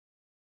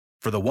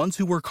For the ones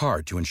who work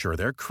hard to ensure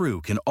their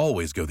crew can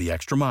always go the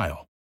extra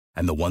mile,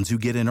 and the ones who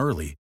get in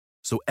early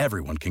so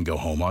everyone can go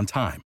home on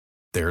time,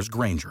 there's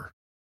Grainger,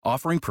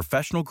 offering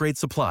professional-grade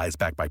supplies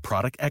backed by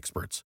product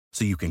experts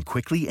so you can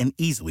quickly and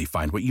easily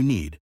find what you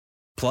need.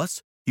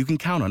 Plus, you can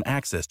count on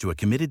access to a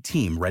committed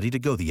team ready to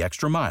go the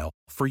extra mile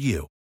for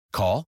you.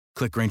 Call,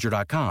 click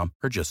Grainger.com,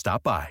 or just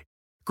stop by.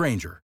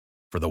 Grainger,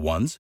 for the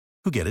ones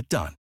who get it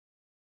done.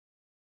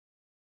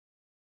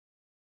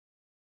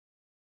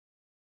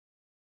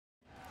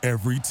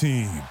 Every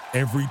team,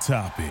 every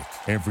topic,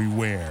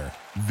 everywhere.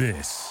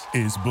 This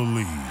is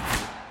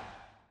Believe.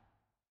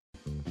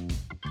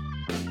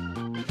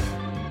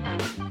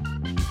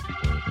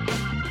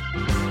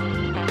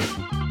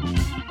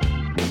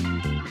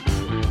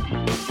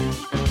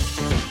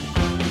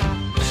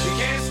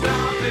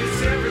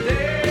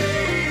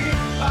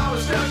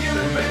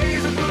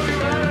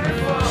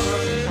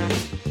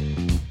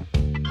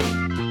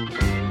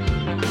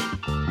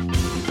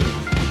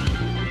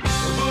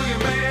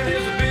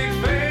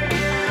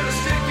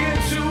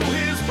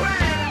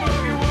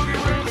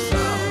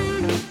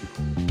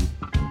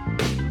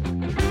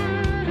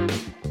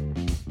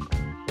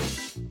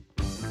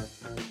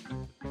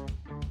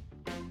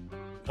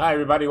 Hi,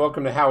 everybody.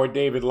 Welcome to Howard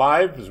David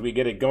Live. As we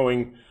get it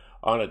going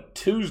on a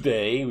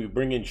Tuesday, we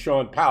bring in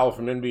Shaun Powell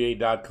from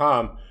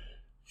NBA.com.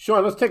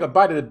 Shaun, let's take a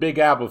bite of the Big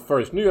Apple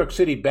first. New York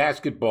City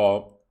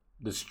basketball,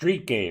 the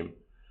street game,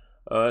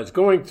 is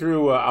going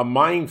through a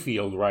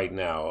minefield right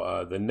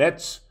now. The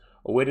Nets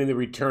awaiting the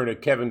return of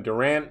Kevin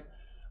Durant.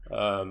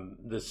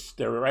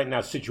 They're right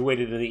now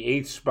situated in the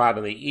 8th spot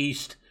in the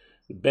East.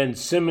 The Ben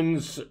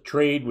Simmons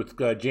trade with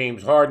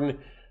James Harden.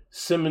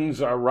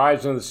 Simmons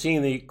arrives on the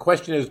scene. The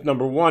question is,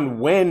 number one,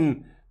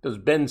 when does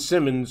Ben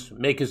Simmons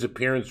make his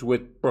appearance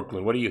with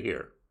Brooklyn? What do you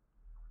hear?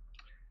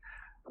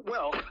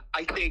 Well,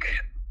 I think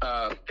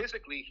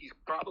physically he's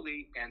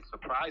probably and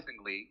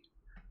surprisingly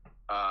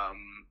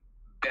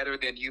better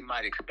than you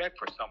might expect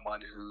for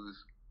someone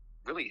who's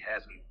really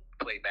hasn't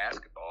played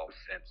basketball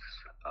since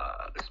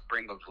the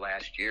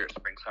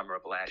summer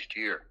of last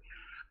year.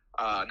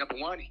 Number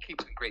one, he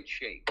keeps in great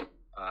shape,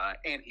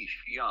 and he's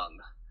young.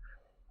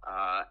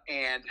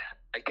 And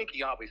I think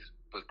he always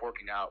was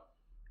working out,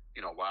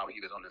 while he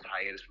was on his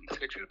hiatus from the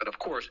Sixers. But of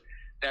course,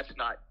 that's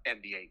not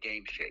NBA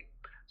game shape.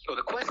 So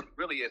the question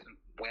really isn't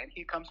when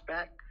he comes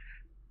back.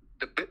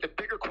 The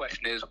bigger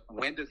question is,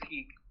 when does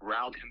he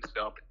round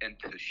himself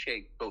into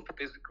shape, both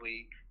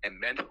physically and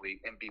mentally,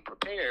 and be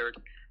prepared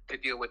to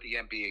deal with the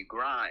NBA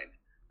grind?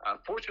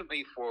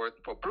 Fortunately for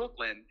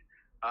Brooklyn,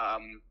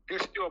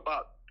 there's still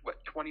about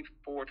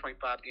 24,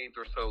 25 games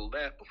or so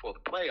left before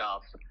the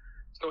playoffs.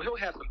 So he'll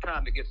have some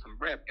time to get some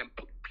reps.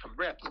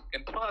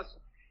 And plus,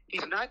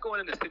 he's not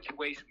going in a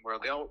situation where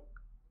they'll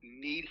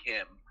need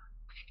him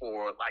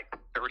for like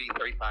 30,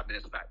 35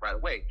 minutes right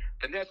away.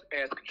 The Nets,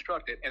 as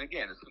constructed, and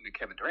again, assuming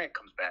Kevin Durant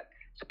comes back,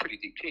 it's a pretty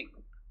deep team.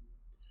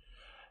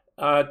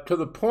 To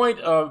the point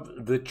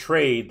of the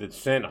trade that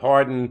sent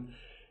Harden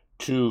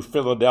to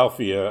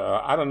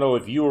Philadelphia, I don't know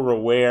if you were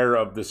aware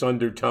of this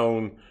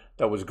undertone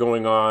that was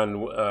going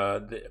on.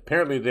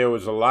 Apparently, there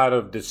was a lot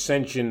of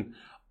dissension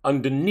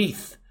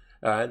underneath.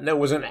 There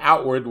wasn't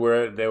outward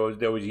where there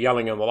was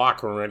yelling in the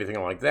locker room or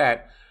anything like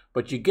that.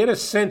 But you get a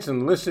sense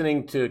in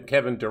listening to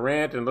Kevin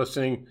Durant and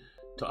listening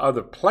to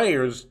other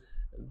players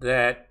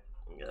that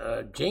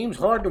James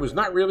Harden was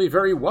not really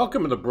very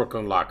welcome in the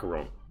Brooklyn locker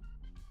room.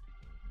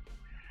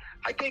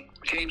 I think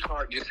James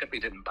Harden just simply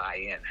didn't buy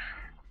in.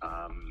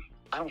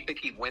 I don't think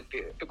he went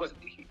there. It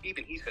wasn't.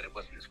 Even he said it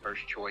wasn't his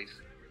first choice.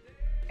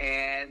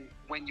 And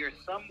when you're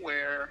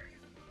somewhere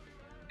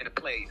in a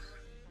place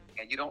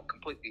and you don't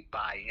completely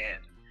buy in,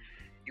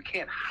 you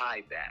can't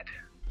hide that.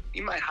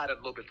 You might hide it a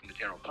little bit from the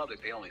general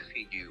public. They only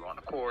see you on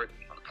the court,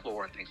 on the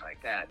floor, and things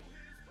like that.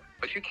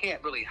 But you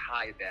can't really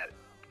hide that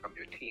from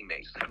your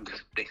teammates.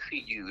 They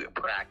see you in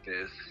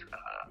practice.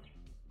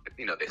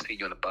 They see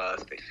you on the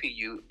bus. They see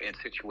you in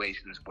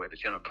situations where the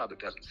general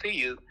public doesn't see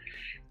you.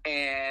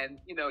 And,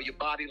 your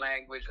body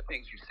language, the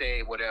things you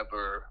say,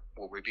 whatever,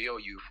 will reveal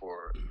you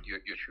for your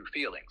true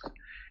feelings.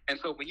 And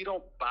so when you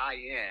don't buy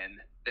in,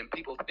 then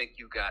people think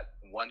you got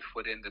one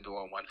foot in the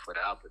door and one foot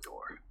out the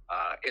door.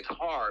 It's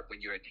hard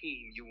when you're a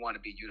team, you want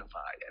to be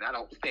unified. And I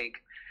don't think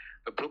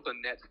the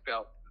Brooklyn Nets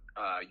felt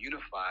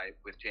unified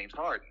with James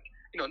Harden.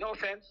 No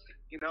offense,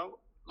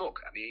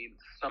 look,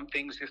 some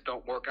things just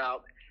don't work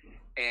out.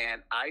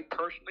 And I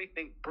personally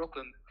think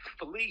Brooklyn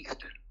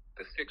fleeced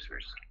the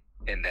Sixers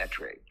in that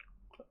trade.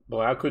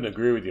 Well, I couldn't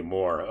agree with you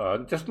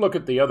more. Just look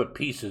at the other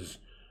pieces.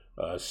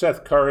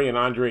 Seth Curry and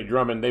Andre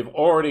Drummond, they've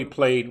already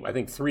played, I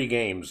think, 3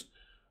 games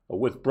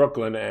with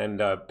Brooklyn, and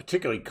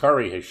particularly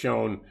Curry has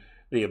shown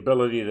the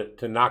ability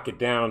to knock it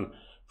down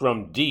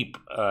from deep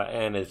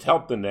and has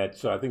helped the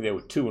Nets. I think they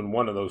were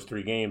 2-1 of those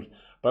 3 games.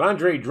 But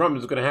Andre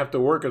Drummond is going to have to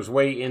work his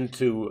way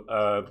into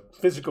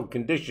physical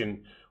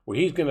condition where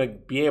he's going to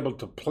be able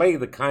to play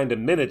the kind of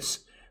minutes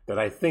that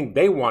I think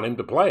they want him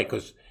to play.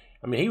 Because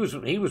he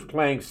was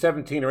playing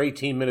 17 or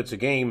 18 minutes a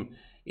game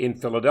in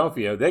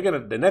Philadelphia.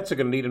 The Nets are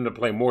going to need him to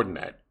play more than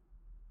that.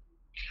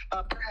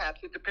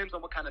 Perhaps it depends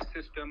on what kind of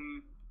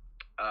system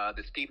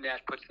that Steve Nash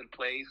puts in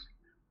place.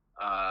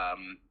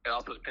 It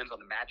also depends on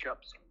the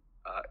matchups.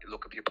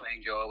 Look, if you're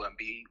playing Joel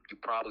Embiid, you're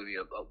probably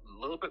a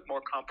little bit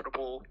more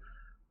comfortable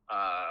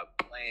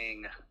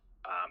playing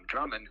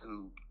Drummond,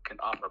 who can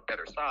offer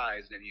better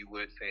size than you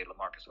would, say,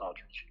 LaMarcus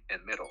Aldridge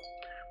in middle.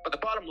 But the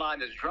bottom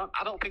line is,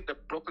 I don't think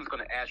that Brooklyn's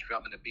going to ask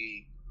Drummond to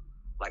be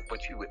like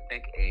what you would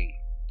think a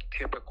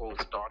typical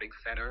starting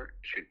center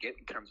should get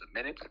in terms of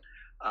minutes.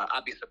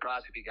 I'd be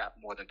surprised if he got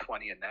more than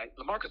 20 a night.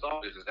 LaMarcus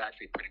Aldridge is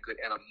actually pretty good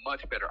and a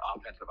much better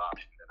offensive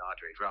option than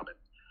Andre Drummond.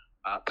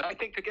 But I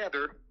think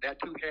together, that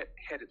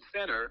two-headed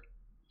center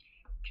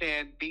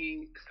can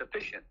be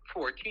sufficient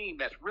for a team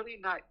that's really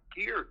not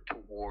geared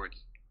towards,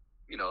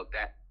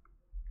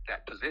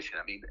 that position.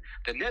 I mean,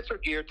 the Nets are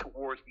geared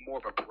towards they're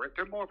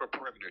more of a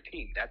perimeter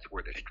team. That's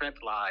where their strength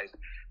lies.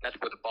 That's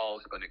where the ball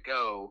is going to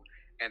go.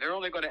 And they're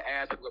only going to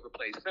ask whoever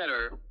plays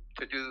center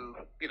to do,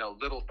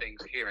 little things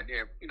here and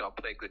there,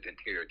 play good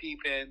interior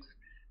defense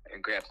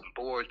and grab some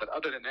boards. But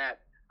other than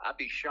that, I'd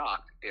be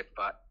shocked if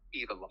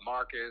either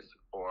LaMarcus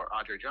or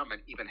Andre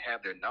Drummond even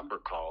have their number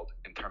called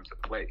in terms of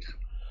plays.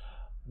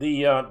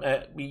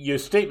 Your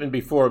statement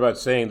before about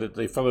saying that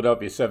the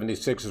Philadelphia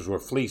 76ers were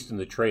fleeced in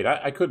the trade,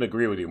 I couldn't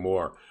agree with you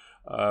more.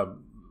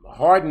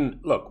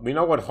 Harden, look, we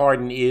know what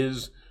Harden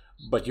is,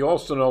 but you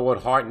also know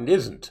what Harden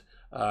isn't.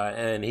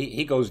 And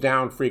he goes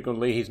down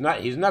frequently. He's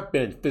not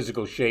been in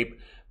physical shape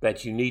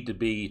that you need to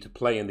be to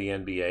play in the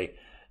NBA.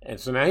 And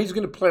so now he's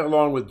going to play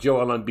along with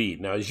Joel Embiid.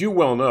 Now, as you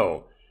well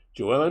know,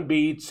 Joel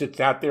Embiid sits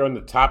out there on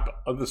the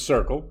top of the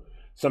circle,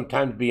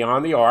 sometimes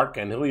beyond the arc,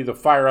 and he'll either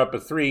fire up a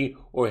three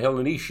or he'll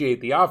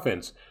initiate the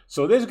offense.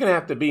 So there's going to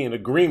have to be an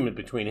agreement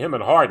between him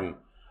and Harden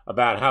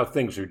about how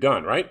things are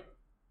done, right?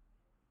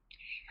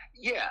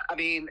 Yeah, I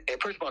mean,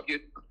 first of all,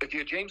 if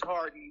you're James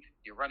Harden,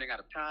 you're running out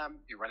of time,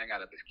 you're running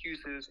out of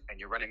excuses, and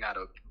you're running out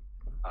of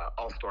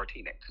all-star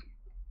teammates.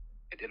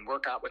 It didn't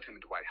work out with him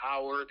and Dwight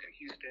Howard in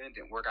Houston,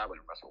 didn't work out with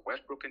Russell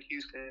Westbrook in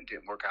Houston,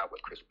 didn't work out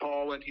with Chris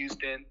Paul in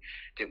Houston,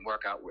 didn't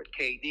work out with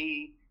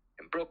KD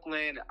in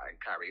Brooklyn, and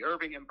Kyrie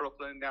Irving in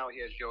Brooklyn. Now he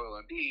has Joel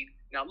Embiid.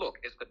 Now, look,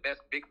 it's the best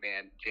big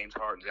man James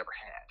Harden's ever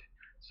had.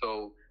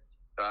 So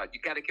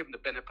you got to give him the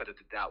benefit of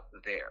the doubt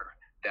there,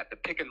 that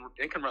they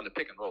can run the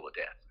pick and roll to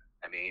death.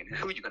 I mean,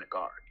 who are you going to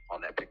guard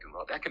on that pick and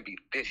roll? That can be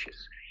vicious.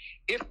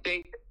 If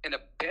they, in a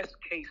best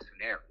case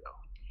scenario,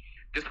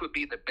 this would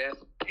be the best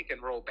pick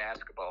and roll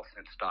basketball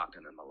since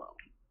Stockton and Malone,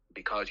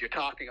 because you're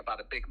talking about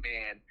a big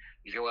man,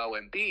 Joel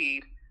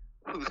Embiid,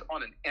 who's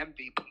on an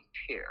MVP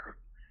tear,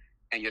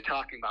 and you're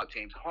talking about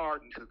James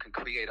Harden, who can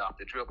create off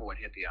the dribble and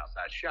hit the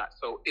outside shot.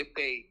 So if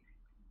they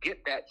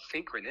get that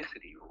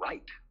synchronicity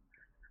right,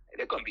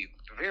 they're going to be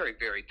very,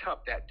 very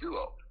tough, that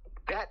duo.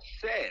 That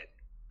said,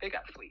 they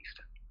got fleeced.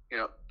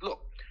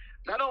 Look,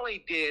 not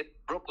only did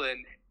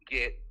Brooklyn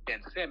get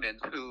Ben Simmons,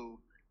 who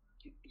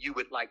you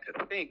would like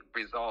to think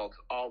resolves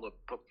all of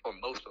or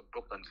most of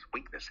Brooklyn's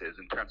weaknesses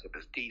in terms of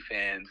his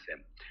defense,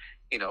 and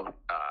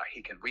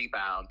he can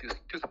rebound, do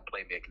some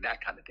playmaking,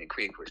 that kind of thing,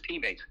 create for his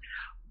teammates.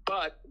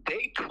 But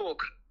they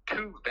took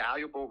two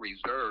valuable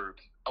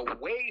reserves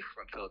away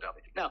from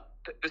Philadelphia. Now,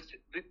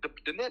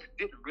 the Nets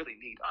didn't really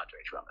need Andre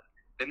Drummond.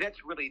 The Nets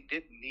really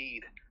didn't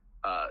need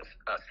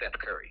Seth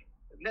Curry.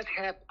 The Nets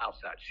have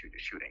outside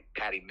shooting.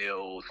 Patty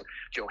Mills,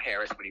 Joe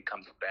Harris when he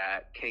comes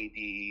back,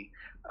 KD,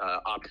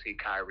 obviously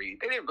Kyrie.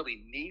 They didn't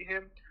really need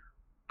him,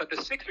 but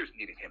the Sixers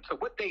needed him. So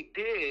what they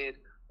did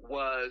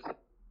was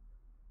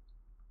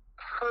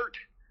hurt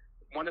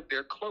one of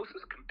their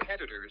closest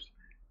competitors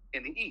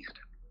in the East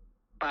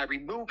by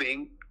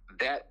removing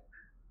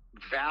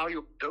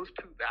those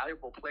two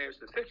valuable players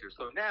to the Sixers.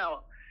 So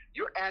now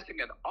you're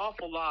asking an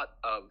awful lot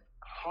of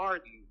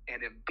Harden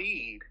and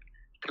Embiid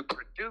to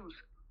produce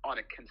on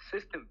a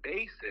consistent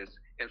basis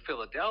in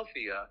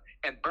Philadelphia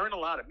and burn a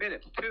lot of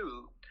minutes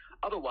too.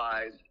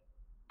 Otherwise,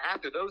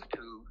 after those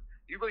two,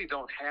 you really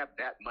don't have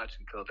that much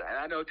in Philadelphia. And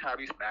I know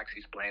Tyrese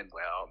Maxey's playing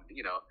well,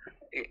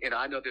 and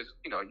I know there's,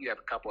 you have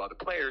a couple other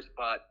players,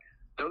 but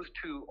those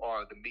two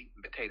are the meat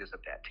and potatoes of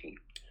that team.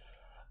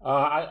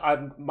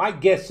 My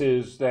guess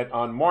is that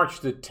on March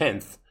the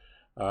 10th,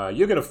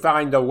 you're going to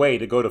find a way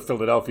to go to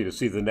Philadelphia to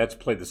see the Nets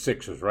play the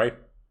Sixers, right?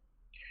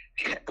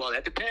 Well,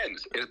 that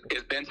depends.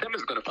 Is Ben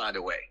Simmons going to find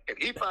a way? If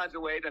he finds a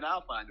way, then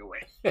I'll find a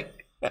way.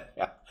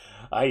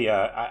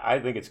 I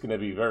think it's going to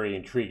be very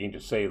intriguing, to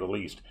say the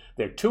least.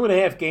 They're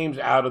 2.5 games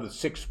out of the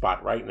 6th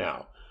spot right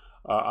now.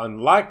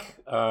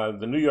 Unlike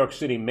the New York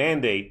City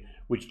mandate,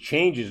 which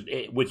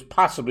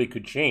possibly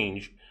could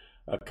change,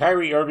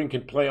 Kyrie Irving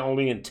can play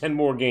only in 10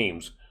 more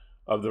games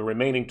of the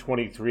remaining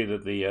 23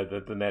 that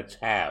the Nets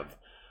have.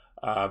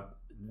 I'm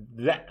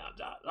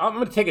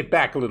going to take it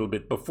back a little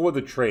bit before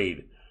the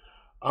trade.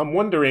 I'm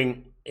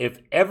wondering if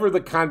ever the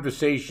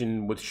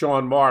conversation with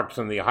Shaun Marks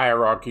on the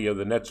hierarchy of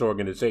the Nets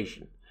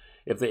organization,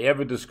 if they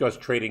ever discussed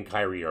trading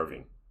Kyrie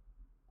Irving.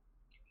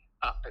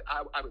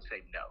 I would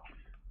say no,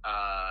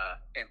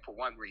 and for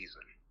one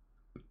reason.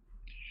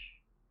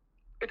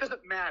 It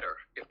doesn't matter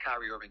if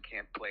Kyrie Irving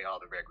can't play all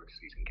the regular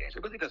season games.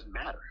 It really doesn't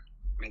matter.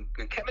 mean,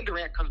 when Kevin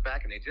Durant comes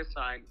back and they just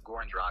signed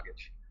Goran Dragic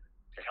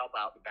to help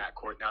out the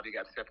backcourt, now they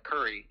got Steph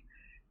Curry.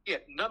 Yeah,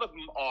 none of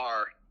them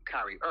are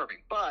Kyrie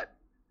Irving, but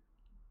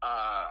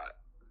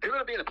they're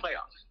going to be in the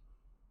playoffs.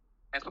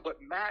 And so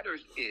what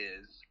matters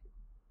is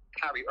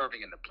Kyrie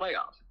Irving in the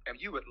playoffs. And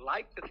you would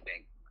like to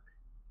think,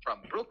 from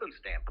Brooklyn's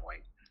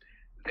standpoint,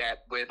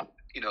 that with,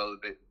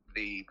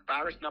 the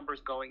virus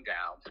numbers going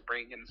down,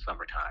 spring and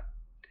summertime,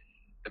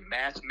 the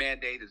mask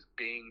mandate is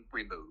being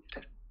removed.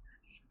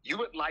 You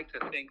would like to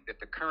think that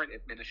the current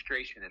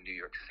administration in New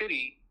York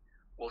City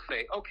will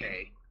say,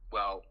 okay,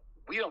 well,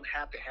 we don't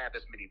have to have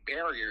as many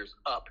barriers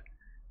up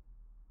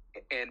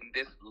in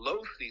this low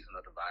season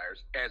of the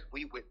virus as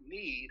we would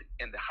need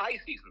in the high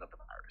season of the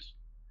virus.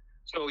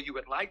 So you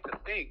would like to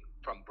think,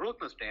 from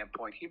Brooklyn's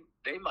standpoint,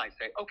 they might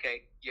say,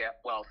 okay, yeah,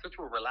 well, since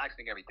we're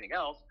relaxing everything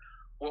else,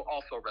 we'll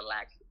also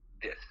relax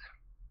this.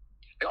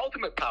 The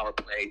ultimate power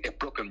play, if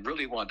Brooklyn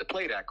really wanted to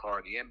play that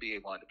card, the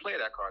NBA wanted to play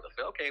that card, they'll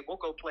say, okay, we'll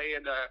go play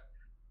in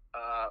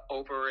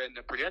over in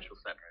the Prudential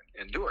Center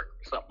in Newark,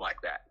 something like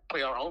that.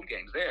 Play our home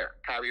games there.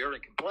 Kyrie Irving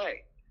can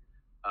play,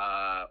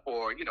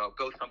 or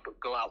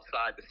go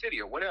outside the city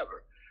or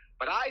whatever.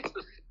 But I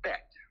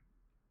suspect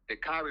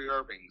that Kyrie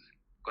Irving's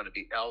going to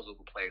be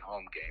eligible to play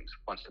home games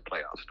once the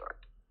playoffs start.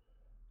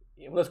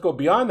 Yeah, let's go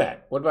beyond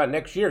that. What about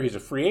next year? He's a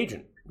free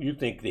agent. You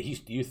think they're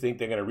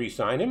going to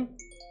re-sign him?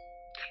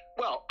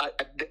 Well,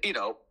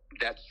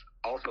 that's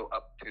also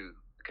up to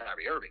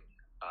Kyrie Irving.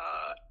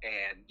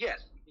 And yes,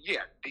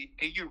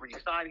 do you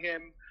re-sign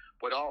him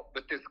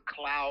with this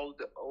cloud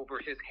over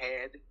his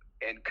head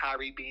and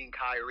Kyrie being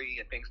Kyrie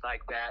and things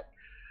like that?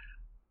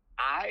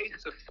 I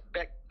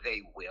suspect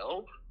they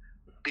will,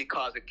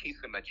 because it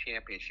keeps them a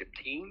championship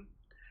team.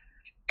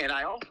 And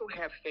I also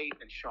have faith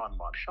in Shaun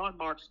Marks. Shaun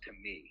Marks, to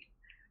me,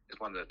 is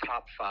one of the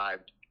top 5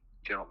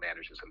 general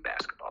managers in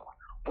basketball.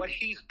 What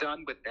he's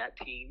done with that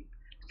team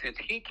since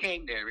he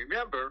came there,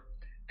 remember,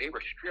 they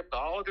were stripped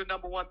all of their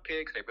number 1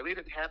 picks. They really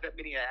didn't have that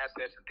many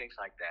assets and things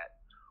like that.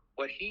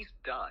 What he's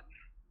done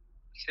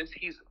since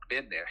he's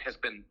been there has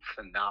been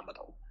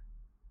phenomenal.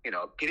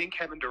 Getting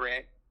Kevin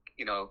Durant,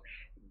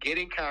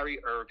 getting Kyrie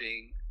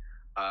Irving,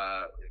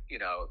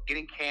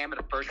 getting Cam in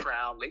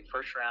the late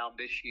first round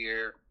this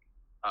year,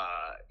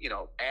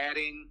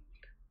 adding,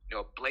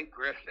 Blake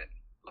Griffin,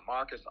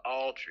 LaMarcus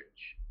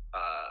Aldridge,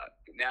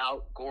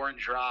 now Goran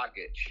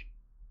Dragic,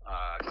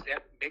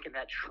 making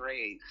that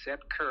trade, Seth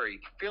Curry,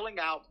 filling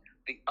out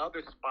the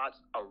other spots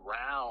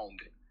around,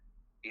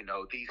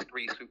 these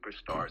 3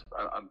 superstars.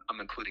 I'm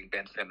including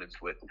Ben Simmons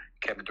with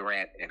Kevin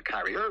Durant and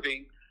Kyrie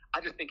Irving. I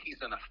just think he's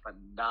done a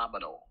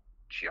phenomenal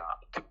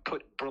job to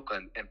put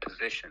Brooklyn in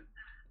position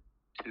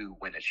to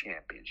win a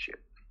championship.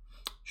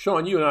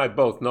 Shaun, you and I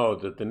both know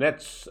that the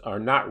Nets are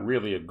not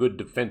really a good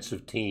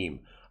defensive team.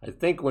 I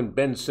think when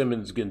Ben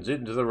Simmons gets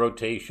into the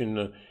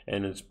rotation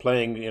and is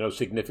playing,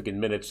 significant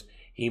minutes,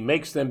 he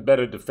makes them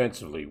better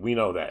defensively. We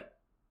know that.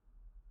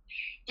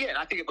 Yeah, and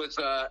I think it was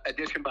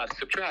addition by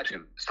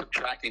subtraction,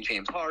 subtracting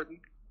James Harden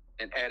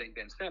and adding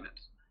Ben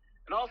Simmons.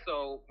 And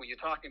also, when you're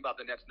talking about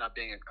the Nets not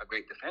being a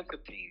great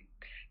defensive team,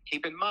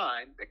 keep in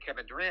mind that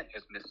Kevin Durant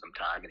has missed some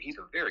time, and he's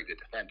a very good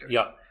defender.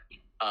 Yeah.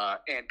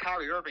 And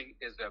Kyrie Irving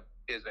is a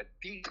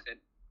decent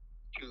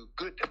to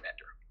good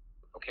defender.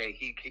 Okay,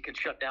 he can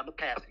shut down the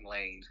passing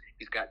lanes.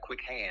 He's got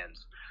quick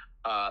hands.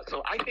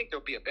 So I think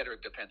there'll be a better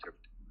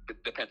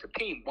defensive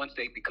team once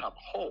they become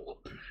whole.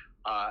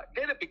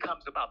 Then it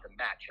becomes about the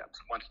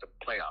matchups once the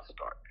playoffs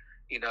start.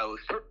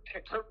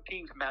 Certain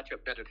teams match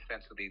up better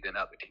defensively than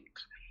other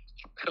teams.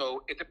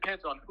 So it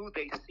depends on who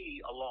they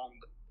see along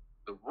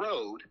the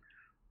road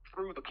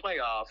through the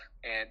playoffs,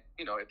 and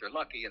if they're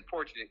lucky and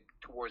fortunate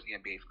towards the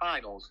NBA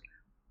Finals,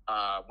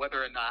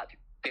 whether or not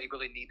they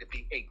really need to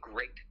be a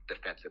great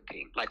defensive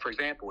team. Like, for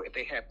example, if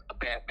they have a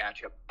bad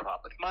matchup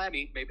problem with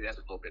Miami, maybe that's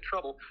a little bit of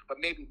trouble, but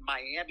maybe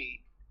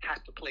Miami has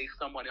to play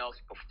someone else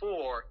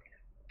before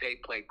they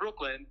play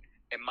Brooklyn,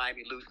 and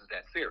Miami loses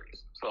that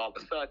series. So all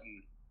of a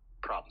sudden,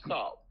 problem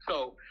solved.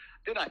 So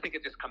then I think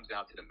it just comes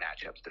down to the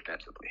matchups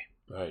defensively.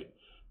 Right.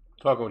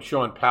 Talking with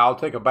Shaun Powell,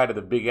 take a bite of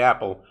the Big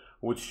Apple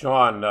with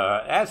Shaun.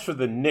 As for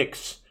the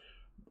Knicks,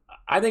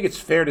 I think it's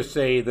fair to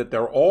say that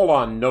they're all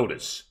on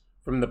notice,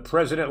 from the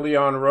president,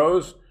 Leon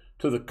Rose,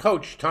 to the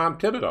coach, Tom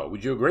Thibodeau.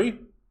 Would you agree?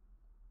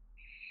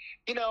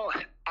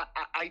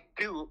 I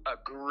do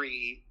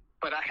agree,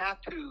 but I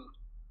have to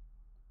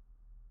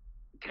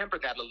temper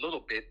that a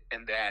little bit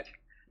in that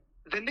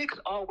the Knicks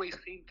always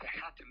seem to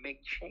have to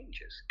make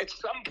changes. At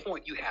some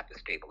point, you have to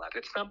stabilize.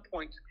 At some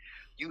point,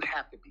 you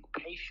have to be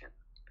patient.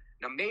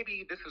 Now,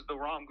 maybe this is the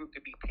wrong group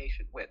to be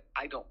patient with.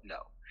 I don't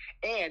know.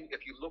 And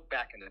if you look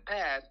back in the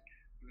past,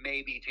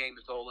 maybe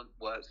James Dolan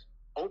was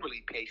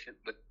overly patient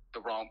with the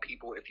wrong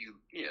people. If you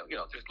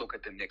just look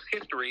at the Knicks'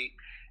 history,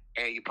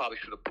 and you probably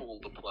should have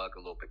pulled the plug a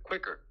little bit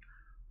quicker.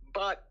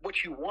 But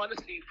what you want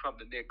to see from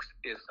the Knicks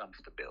is some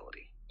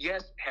stability.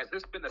 Yes, has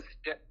this been a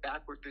step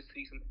backward this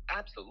season?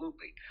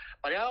 Absolutely.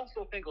 But I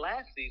also think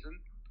last season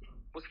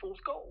was fool's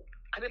gold.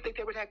 I didn't think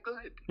they were that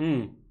good.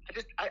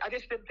 I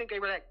just didn't think they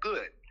were that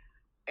good.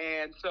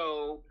 And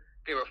so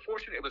They were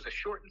fortunate. It was a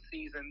shortened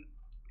season.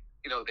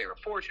 They were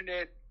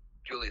fortunate.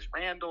 Julius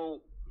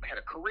Randle had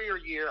a career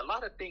year. A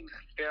lot of things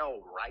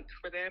fell right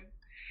for them.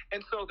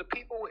 And so the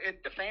people and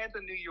the fans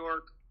in New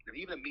York, and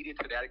even the media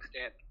to that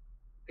extent,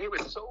 they were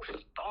so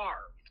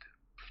starved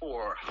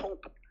for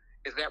hope,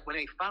 is that when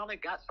they finally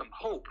got some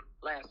hope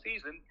last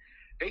season,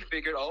 they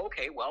figured, oh,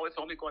 okay, well, it's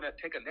only going to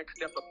take a next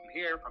step up from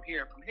here, from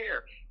here, and from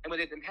here. And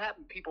when it didn't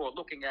happen, people were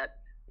looking at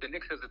the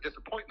Knicks as a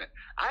disappointment.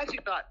 I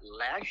actually thought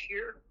last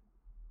year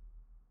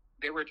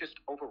they were just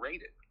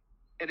overrated.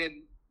 And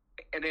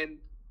then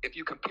if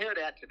you compare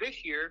that to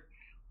this year,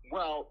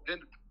 well, then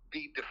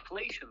the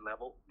deflation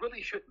level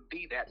really shouldn't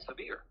be that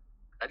severe.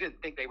 I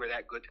didn't think they were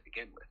that good to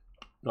begin with.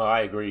 No,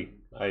 I agree.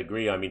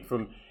 I mean,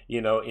 from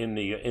in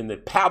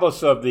the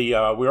palace of the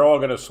we're all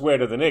going to swear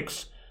to the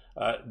Knicks.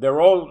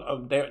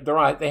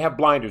 They have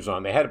blinders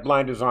on. They had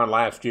blinders on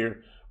last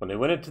year when they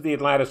went into the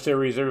Atlanta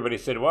series. Everybody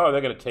said, "Well,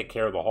 they're going to take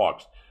care of the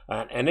Hawks."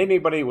 And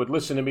anybody would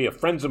listen to me,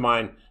 friends of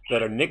mine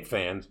that are Knicks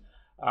fans,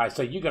 I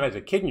say, "You guys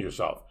are kidding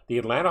yourself. The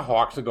Atlanta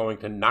Hawks are going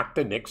to knock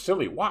the Knicks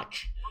silly.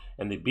 Watch."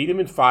 And they beat them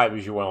in 5,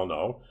 as you well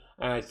know.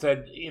 And I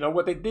said,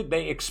 what they did?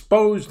 They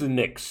exposed the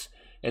Knicks.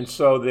 And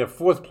so their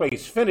 4th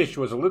place finish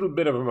was a little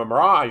bit of a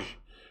mirage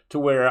to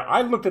where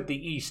I looked at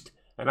the East,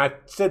 and I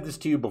said this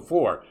to you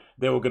before,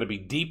 they were going to be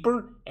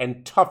deeper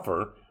and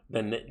tougher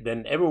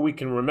than ever we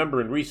can remember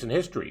in recent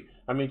history.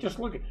 I mean, just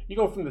look you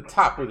go from the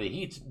top where the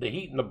Heat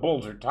and the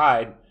Bulls are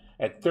tied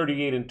at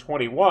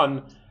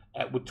 38-21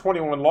 with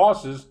 21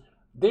 losses.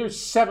 There's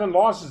 7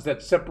 losses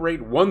that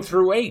separate 1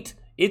 through 8.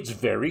 It's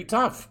very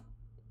tough.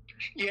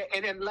 Yeah,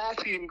 and then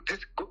last season,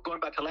 just going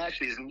back to last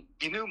season,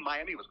 you knew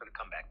Miami was going to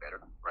come back better,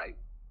 right?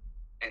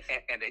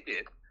 And they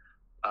did.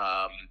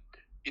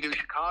 You knew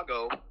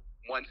Chicago,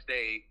 once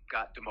they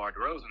got DeMar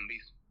DeRozan, at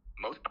least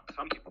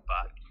some people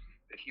thought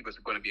that he was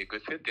going to be a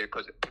good fit there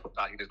because people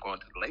thought he was going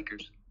to the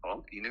Lakers.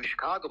 Well, you knew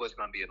Chicago was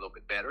going to be a little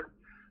bit better.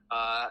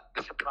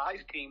 The surprise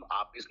team,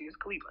 obviously, is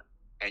Cleveland.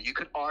 And you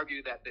could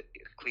argue that if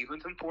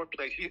Cleveland's in 4th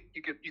place,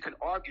 you can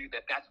argue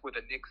that that's where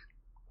the Knicks,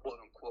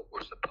 quote-unquote,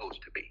 were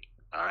supposed to be.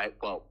 All right,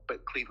 well,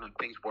 but Cleveland,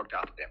 things worked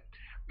out for them.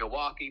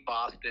 Milwaukee,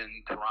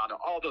 Boston, Toronto,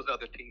 all those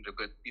other teams are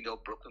good.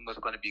 Brooklyn was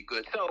going to be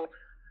good. So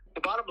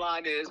the bottom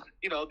line is,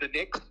 the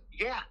Knicks,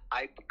 yeah,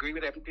 I agree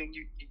with everything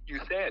you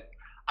said.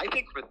 I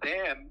think for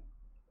them,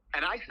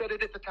 and I said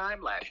it at the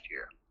time last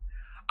year,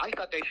 I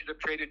thought they should have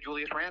traded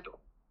Julius Randle.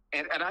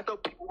 And I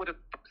thought people would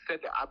have said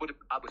that I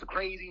was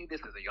crazy.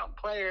 This is a young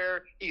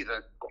player. He's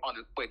on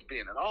his way to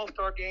being an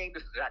all-star game.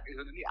 This is exactly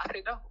who they need. I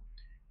said, no.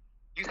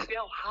 You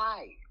sell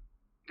high.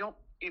 You don't.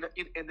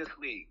 In this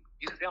league,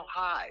 you sell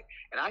high.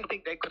 And I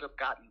think they could have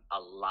gotten a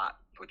lot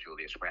for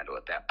Julius Randle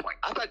at that point.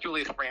 I thought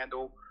Julius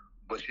Randle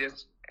was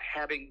just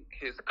having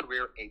his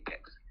career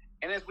apex.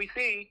 And as we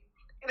see,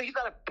 he's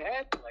not a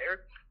bad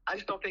player. I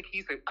just don't think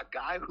he's a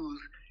guy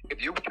who's,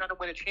 if you're trying to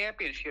win a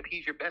championship,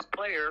 he's your best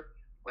player.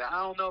 Well,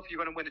 I don't know if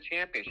you're going to win a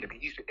championship.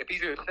 If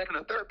he's your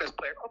 2nd or 3rd best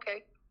player,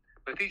 okay.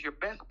 But if he's your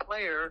best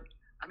player,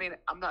 I mean,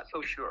 I'm not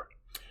so sure.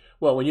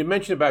 Well, when you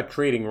mentioned about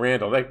trading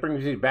Randall, that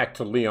brings me back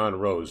to Leon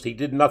Rose. He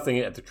did nothing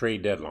at the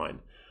trade deadline.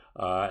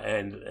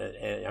 And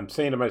I'm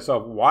saying to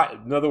myself, why?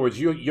 In other words,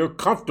 you're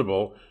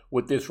comfortable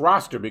with this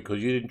roster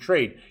because you didn't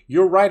trade.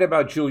 You're right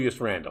about Julius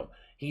Randle.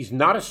 He's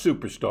not a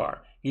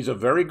superstar. He's a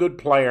very good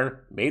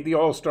player, made the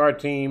All-Star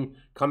team,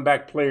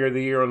 comeback player of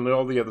the year, and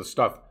all the other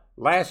stuff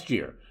last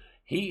year.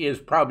 He is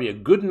probably a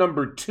good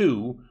number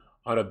 2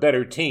 on a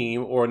better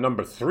team, or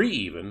number 3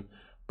 even,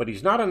 but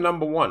he's not a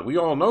number 1. We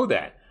all know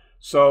that.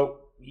 So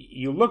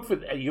you look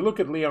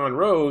at Leon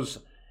Rose,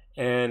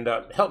 and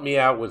help me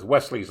out with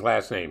Wesley's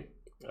last name.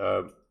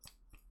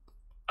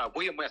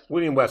 William Wesley.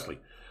 William Wesley.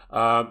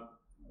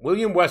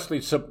 William Wesley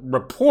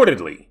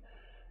reportedly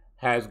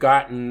has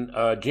gotten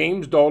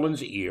James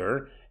Dolan's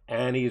ear,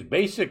 and he's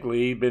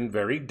basically been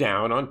very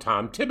down on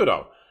Tom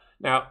Thibodeau.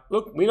 Now,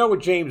 look, we know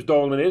what James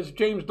Dolan is.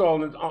 James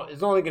Dolan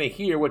is only going to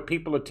hear what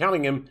people are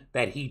telling him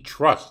that he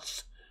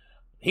trusts.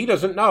 He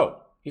doesn't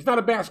know. He's not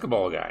a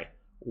basketball guy.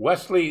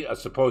 Wesley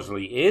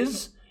supposedly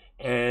is,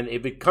 and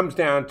if it comes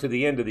down to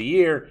the end of the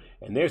year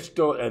and they're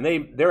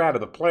out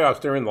of the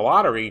playoffs, they're in the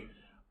lottery,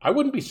 I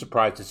wouldn't be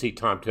surprised to see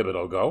Tom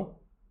Thibodeau go.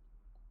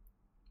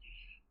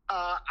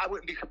 I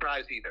wouldn't be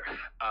surprised either.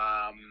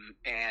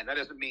 And that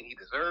doesn't mean he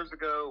deserves to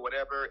go,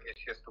 whatever. It's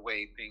just the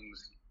way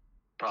things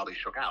probably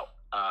shook out.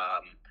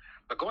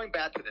 But going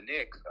back to the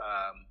Knicks,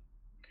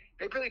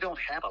 they really don't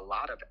have a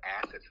lot of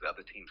assets that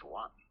other teams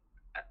want.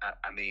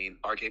 I mean,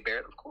 R.J.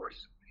 Barrett, of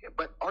course.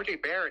 But R.J.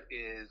 Barrett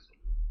is,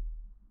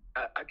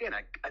 again,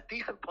 a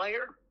decent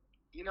player.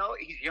 He's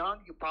young.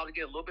 He'll probably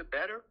get a little bit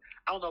better.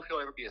 I don't know if he'll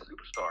ever be a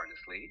superstar in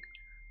this league.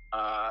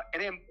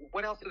 And then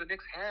what else do the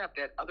Knicks have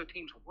that other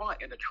teams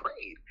want in the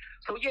trade?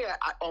 So, yeah,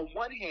 on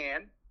one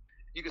hand,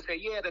 you can say,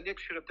 yeah, the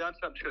Knicks should have done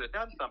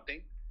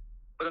something.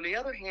 But on the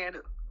other hand,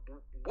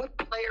 what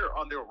player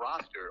on their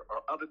roster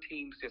are other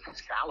teams just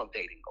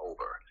salivating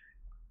over?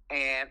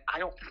 And I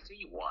don't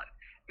see one.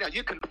 Now,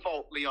 you can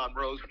fault Leon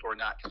Rose for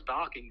not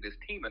stocking this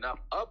team enough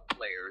of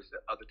players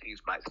that other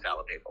teams might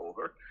salivate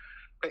over.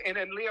 And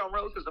then Leon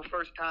Rose is a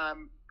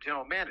first-time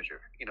general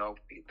manager.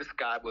 This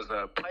guy was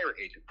a player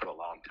agent for a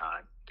long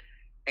time.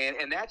 And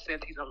in that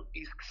sense,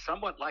 he's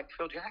somewhat like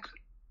Phil Jackson.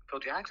 Phil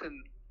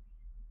Jackson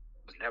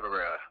was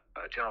never a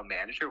general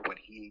manager when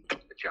he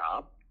took the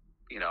job,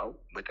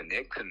 with the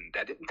Knicks, and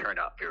that didn't turn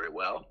out very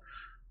well.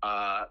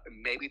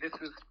 Maybe this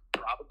is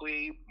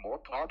probably more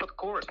par for the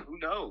course. Who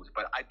knows?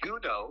 But I do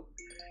know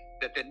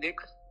that the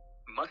Knicks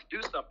must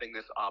do something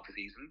this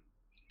offseason.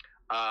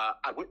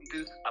 I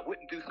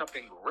wouldn't do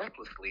something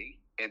recklessly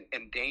and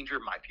endanger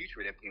my future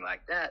and everything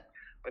like that.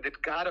 But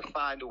they've got to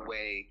find a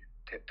way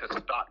to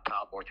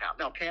stockpile more talent.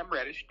 Now, Cam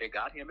Reddish, they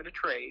got him in a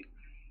trade,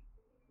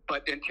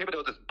 but then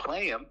Thibodeau doesn't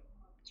play him,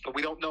 so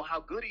we don't know how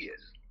good he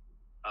is.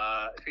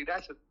 See,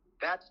 that's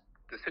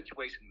the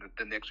situation that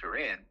the Knicks are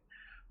in.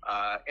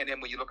 And then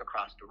when you look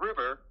across the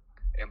river,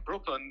 and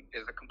Brooklyn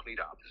is a complete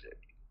opposite.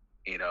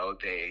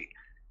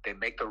 They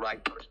make the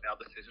right personnel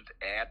decisions,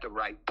 add the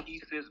right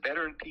pieces,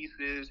 veteran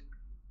pieces.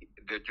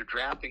 They're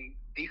drafting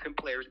decent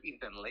players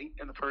even late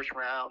in the first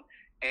round,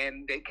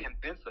 and they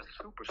convince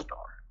a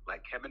superstar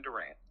like Kevin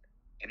Durant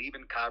and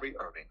even Kyrie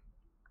Irving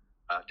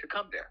to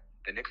come there.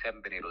 The Knicks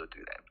haven't been able to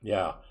do that.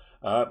 Yeah.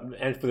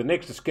 And for the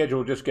Knicks, the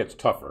schedule just gets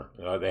tougher.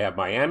 They have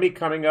Miami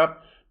coming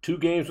up, 2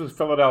 games with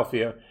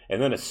Philadelphia,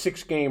 and then a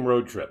 6-game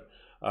road trip.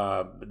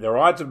 Their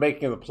odds of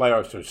making the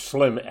playoffs are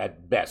slim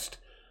at best.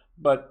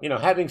 But,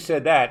 having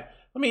said that,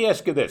 let me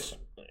ask you this,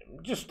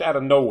 just out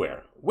of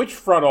nowhere. Which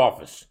front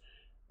office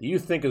do you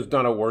think has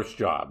done a worse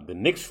job, the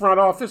Knicks front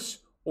office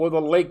or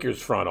the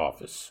Lakers front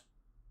office?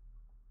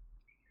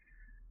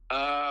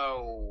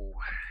 Oh,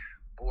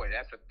 boy,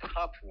 that's a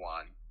tough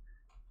one.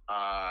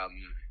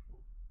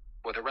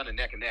 Well, they're running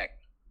neck and neck,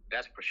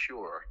 that's for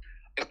sure.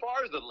 As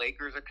far as the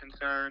Lakers are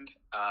concerned,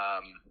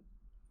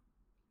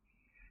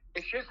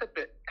 it's just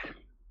that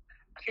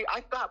see,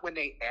 I thought when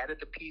they added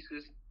the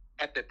pieces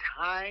at the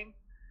time,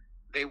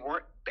 they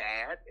weren't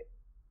bad,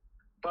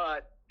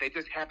 but they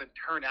just haven't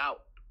turned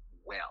out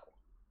well.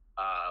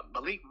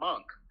 Malik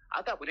Monk,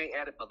 I thought when they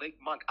added Malik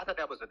Monk, I thought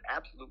that was an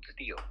absolute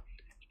steal.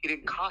 He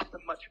didn't cost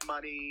them much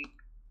money,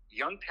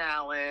 young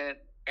talent,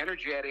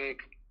 energetic,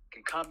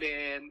 can come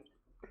in,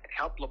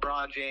 help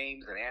LeBron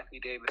James and Anthony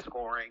Davis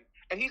scoring.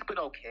 And he's been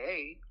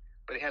okay,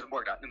 but it hasn't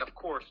worked out. And, of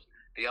course,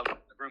 the elephant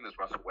in the room is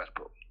Russell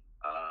Westbrook.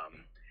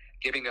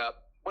 Giving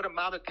up what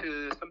amounted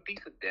to some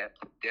decent depth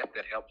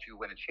that helped you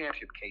win a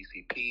championship,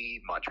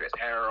 KCP, Montrezl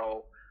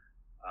Harrell,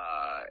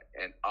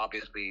 and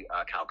obviously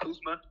Kyle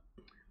Kuzma.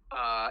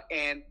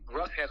 And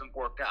Russ hasn't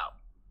worked out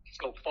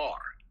so far.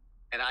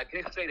 And I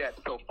did say that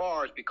so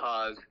far is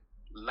because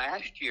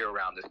last year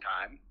around this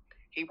time,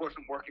 he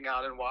wasn't working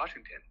out in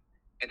Washington.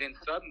 And then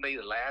suddenly,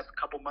 the last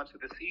couple months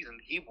of the season,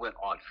 he went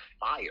on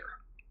fire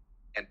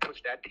and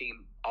pushed that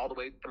team all the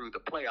way through the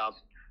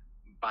playoffs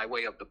by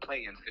way of the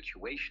play-in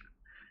situation.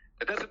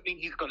 That doesn't mean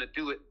he's going to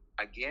do it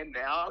again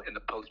now in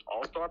the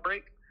post-All-Star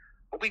break,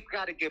 but we've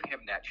got to give him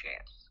that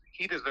chance.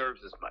 He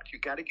deserves as much.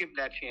 You've got to give him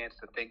that chance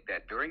to think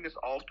that during this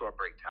All-Star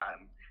break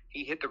time,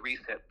 he hit the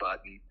reset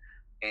button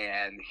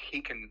and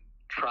he can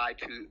try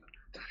to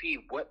see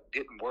what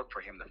didn't work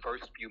for him the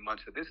first few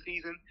months of this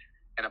season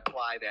and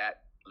apply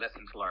that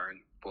lessons learned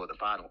for the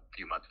final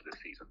few months of the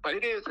season. But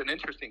it is an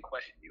interesting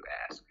question you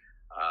ask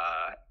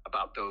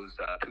about those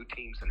 2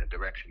 teams and the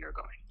direction they're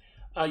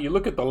going. You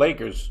look at the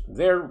Lakers,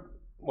 they're,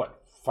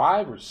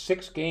 5 or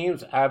 6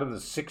 games out of the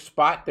 6th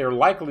spot? They're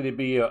likely to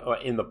be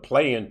in the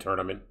play-in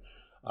tournament.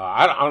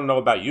 I don't know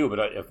about you, but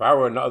if I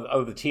were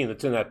another team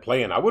that's in that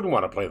play-in, I wouldn't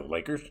want to play the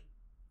Lakers.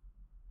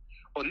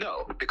 Well,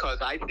 no,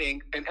 because I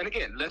think, and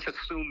again, let's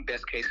assume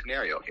best-case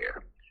scenario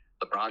here.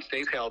 LeBron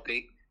stays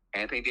healthy.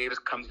 Anthony Davis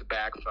comes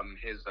back from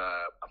his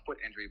a foot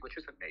injury, which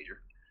isn't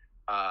major.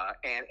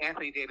 And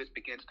Anthony Davis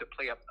begins to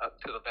play up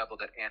to the level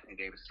that Anthony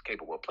Davis is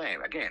capable of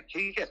playing. Again,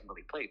 he hasn't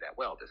really played that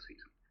well this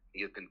season.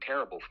 He has been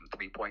terrible from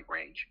 3-point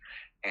range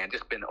and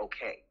just been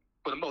okay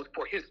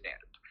for his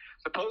standards.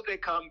 Suppose they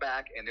come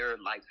back and they're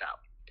lights out.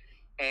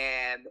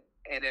 And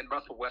then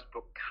Russell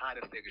Westbrook kind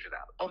of figures it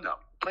out. Oh, no.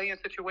 Play-in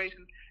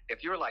situation,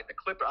 if you're like the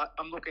Clippers,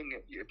 I'm looking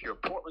at if you're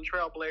Portland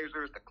Trail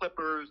Blazers, the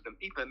Clippers,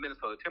 even the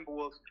Minnesota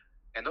Timberwolves,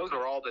 and those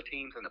are all the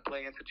teams in the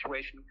play-in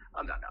situation.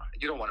 No.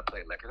 You don't want to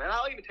play Lakers. And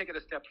I'll even take it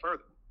a step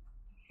further.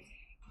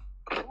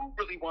 Who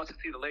really wants to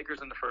see the Lakers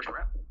in the first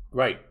round?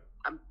 Right.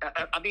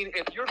 I mean,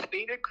 if you're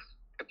Phoenix,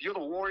 if you're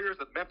the Warriors,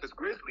 the Memphis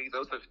Grizzlies,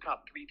 those are the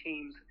top 3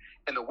 teams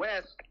in the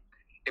West.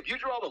 If you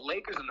draw the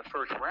Lakers in the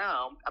first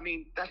round, I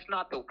mean, that's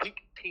not the weak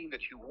team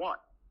that you want.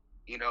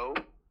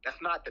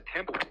 That's not the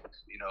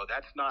Timberwolves.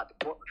 That's not the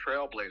Portland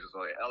Trail Blazers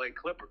or the LA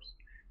Clippers.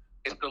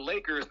 It's the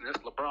Lakers and it's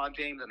LeBron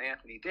James and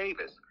Anthony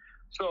Davis.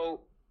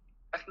 So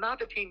that's not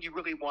the team you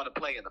really want to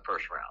play in the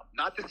first round.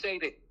 Not to say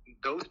that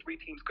those 3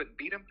 teams couldn't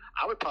beat them.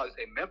 I would probably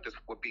say Memphis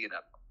would be in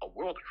a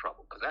world of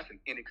trouble because that's an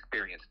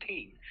inexperienced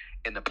team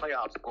in the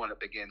playoffs going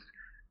up against,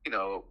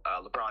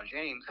 LeBron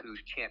James, who's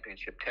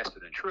championship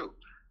tested and true.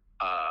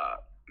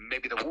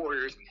 Maybe the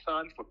Warriors and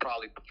Suns would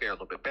probably fare a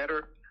little bit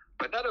better.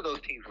 But none of those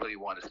teams really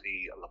want to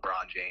see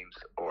LeBron James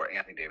or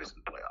Anthony Davis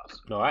in the playoffs.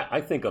 No, I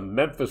think a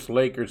Memphis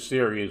Lakers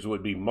series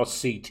would be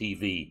must-see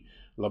TV.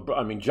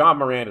 John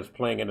Morant is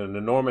playing at an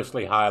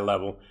enormously high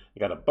level.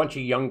 You got a bunch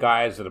of young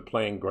guys that are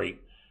playing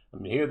great.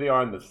 Here they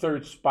are in the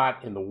third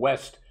spot in the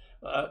West.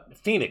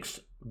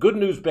 Phoenix, good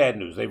news, bad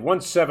news. They've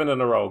won 7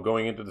 in a row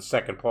going into the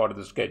second part of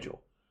the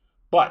schedule.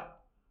 But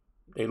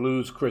they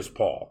lose Chris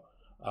Paul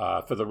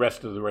for the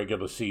rest of the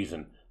regular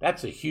season.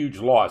 That's a huge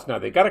loss. Now,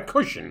 they got a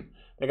cushion.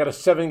 They got a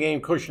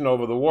 7-game cushion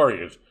over the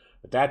Warriors.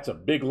 But that's a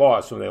big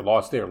loss when they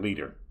lost their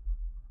leader.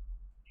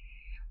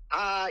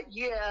 I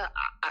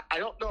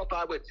don't know if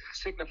I would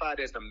signify it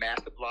as a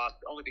massive loss,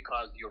 only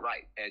because you're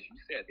right. As you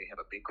said, they have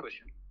a big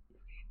cushion.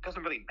 It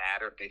doesn't really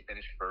matter if they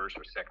finish first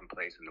or second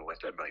place in the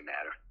West. It doesn't really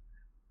matter.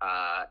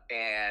 I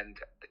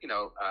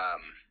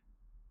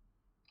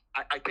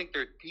think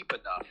they're deep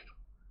enough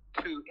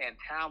and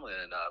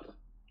talented enough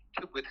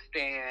to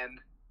withstand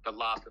the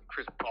loss of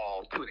Chris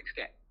Paul to an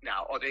extent.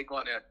 Now, are they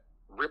going to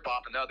rip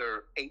off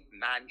another 8,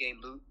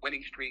 9-game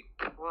winning streak?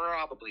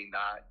 Probably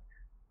not,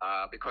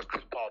 because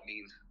Chris Paul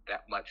means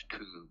that much to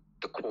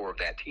the core of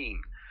that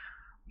team.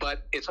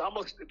 But it's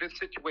almost, this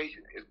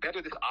situation is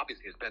better.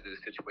 Obviously, it's better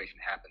this situation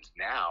happens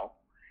now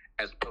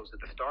as opposed to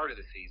the start of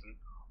the season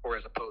or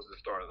as opposed to the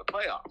start of the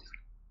playoffs.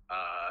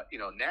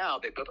 Now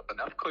they built up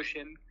enough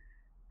cushion.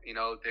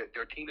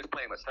 Their team is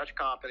playing with such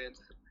confidence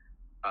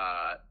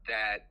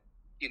that,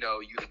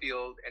 you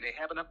feel, and they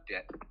have enough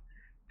depth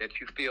that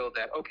you feel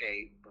that,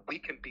 okay, we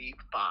can be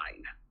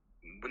fine.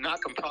 We're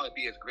not going to probably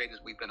be as great as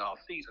we've been all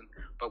season,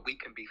 but we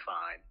can be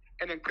fine.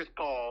 And then Chris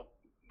Paul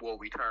will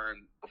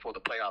return before the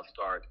playoffs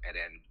start, and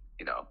then,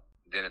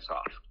 then it's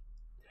off.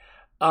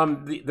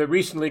 The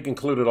recently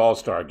concluded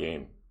All-Star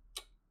game,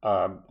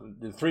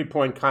 the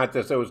three-point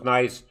contest, that was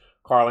nice.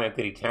 Karl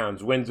Anthony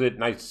Towns wins it.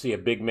 Nice to see a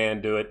big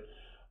man do it.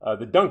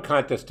 The dunk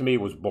contest to me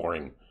was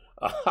boring.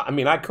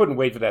 I couldn't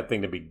wait for that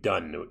thing to be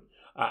done.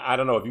 I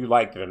don't know if you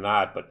liked it or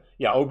not, but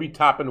yeah, Obi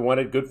Toppin won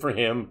it. Good for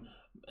him.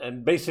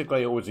 And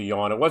basically it was a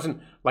yawn. It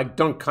wasn't like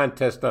dunk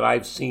contests that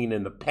I've seen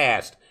in the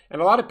past.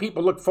 And a lot of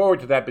people look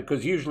forward to that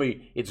because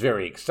usually it's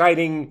very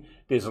exciting.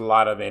 There's a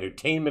lot of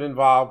entertainment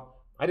involved.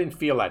 I didn't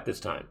feel that this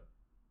time.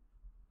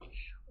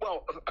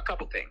 Well, a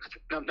couple things.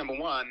 Number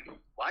one,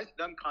 why is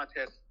the dunk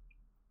contest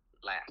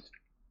last?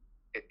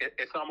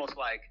 It's almost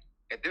like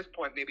at this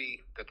point, maybe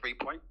the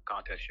three-point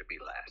contest should be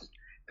last.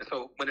 And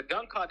so when the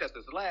dunk contest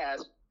is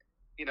last,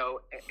 and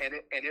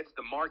it's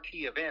the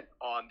marquee event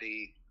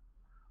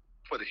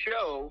for the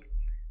show,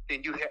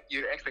 then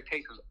your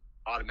expectations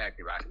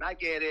automatically rise. And I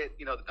get it.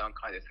 The dunk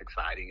contest is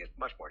exciting. It's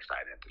much more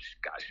exciting if the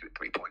guys shoot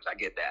 3 points. I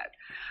get that.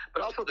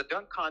 But also the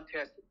dunk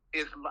contest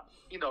is,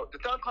 the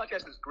dunk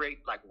contest is great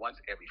like once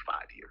every 5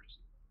 years.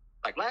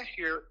 Like last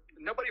year,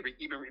 nobody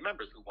even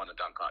remembers who won the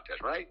dunk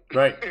contest, right?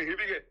 Right.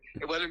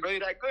 It wasn't really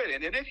that good.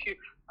 And then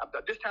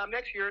this time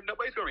next year,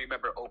 nobody's going to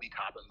remember Obi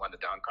Toppin won the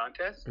dunk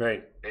contest.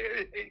 Right.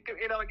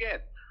 Again.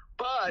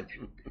 But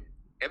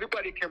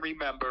everybody can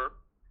remember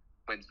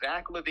when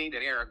Zach LaVine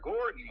and Aaron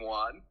Gordon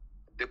won,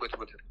 which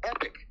was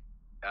epic.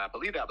 I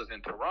believe that was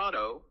in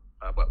Toronto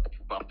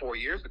about 4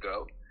 years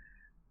ago.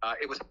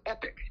 It was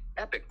epic.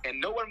 And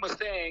no one was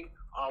saying,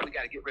 oh, we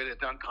got to get rid of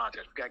the dunk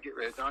contest. We got to get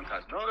rid of the dunk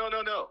contest.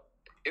 No.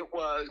 It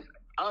was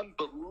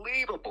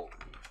unbelievable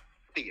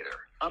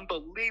theater,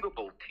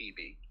 unbelievable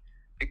TV,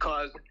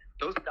 because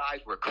those guys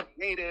were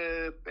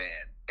creative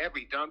and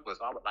every dunk was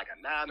almost like a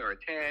 9 or a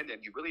 10,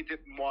 and you really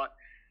didn't want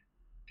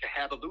to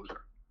have a loser.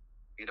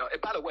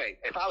 And by the way,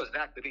 if I was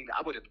Zach LaVine,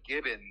 I would have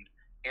given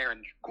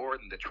Aaron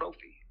Gordon the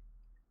trophy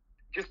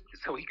just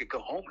so he could go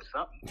home with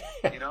something.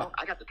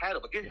 I got the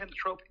title, but give him the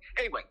trophy.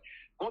 Anyway,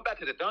 going back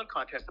to the dunk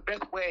contest, the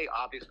best way,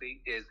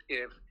 obviously, is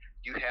if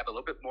you have a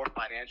little bit more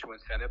financial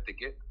incentive to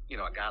get,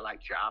 a guy like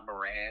John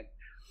Morant,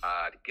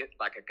 to get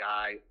like a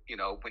guy,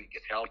 when he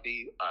gets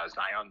healthy,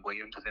 Zion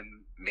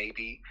Williamson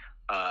maybe,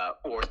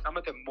 or some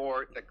of the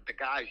more, the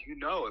guys,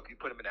 if you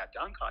put them in that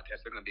dunk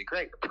contest, they're going to be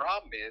great. The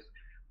problem is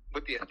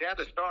with the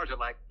established stars, they're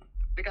like,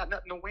 they got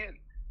nothing to win.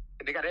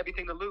 And they got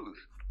everything to lose.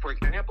 For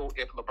example,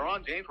 if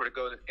LeBron James were to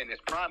go in his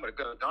prime or to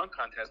go to the dunk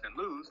contest and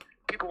lose,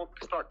 people will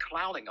start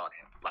clowning on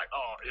him. Like,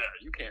 oh, yeah,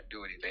 you can't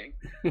do anything.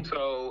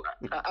 So,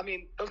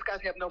 those guys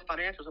have no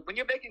financials. When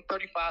you're making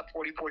 $35,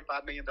 $40,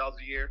 $45 million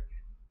a year,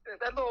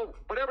 that little,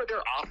 whatever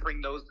they're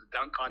offering those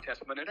dunk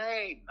contest winners, it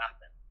ain't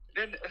nothing.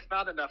 Then it's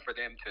not enough for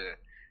them to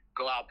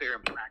go out there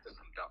and practice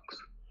some dunks.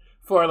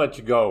 Before I let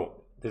you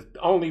go, there's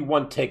only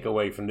one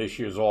takeaway from this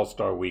year's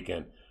All-Star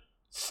Weekend.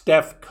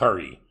 Steph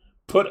Curry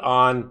put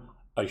on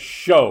a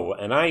show,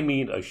 and I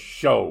mean a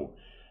show.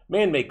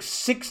 Man makes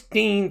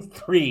 16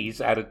 threes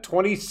out of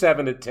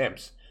 27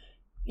 attempts.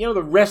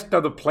 The rest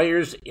of the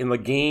players in the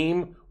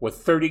game were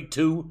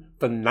 32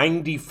 for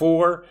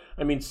 94.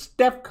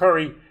 Steph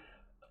Curry,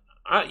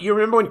 you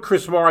remember when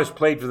Chris Morris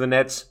played for the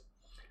Nets?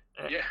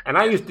 Yeah. And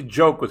I used to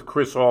joke with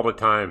Chris all the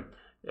time,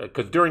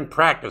 because during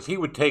practice, he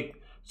would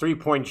take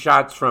three-point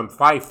shots from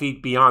 5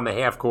 feet beyond the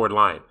half-court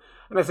line.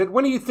 And I said,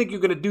 when do you think you're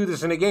going to do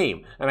this in a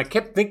game? And I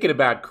kept thinking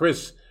about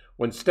Chris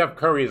when Steph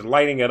Curry is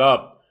lighting it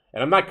up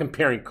and I'm not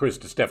comparing Chris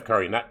to Steph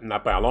Curry,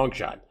 not by a long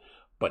shot,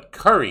 but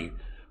Curry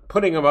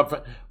putting him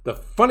up. The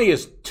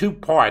funniest two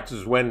parts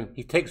is when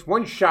he takes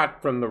one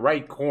shot from the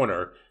right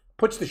corner,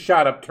 puts the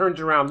shot up, turns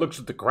around, looks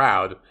at the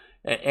crowd,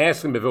 and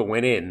asks him if it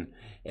went in.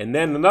 And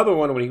then another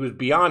one when he was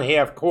beyond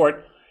half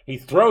court, he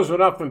throws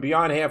it up from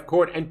beyond half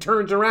court and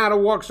turns around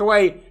and walks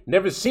away,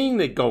 never seeing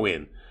it go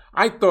in.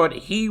 I thought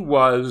he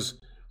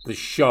was the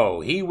show.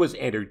 He was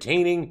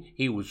entertaining.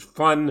 He was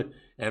fun.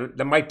 And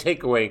my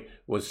takeaway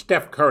was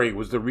Steph Curry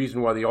was the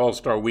reason why the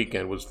All-Star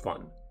Weekend was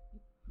fun.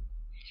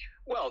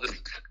 Well,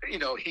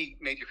 he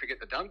made you forget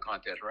the dunk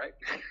contest, right?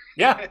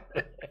 Yeah.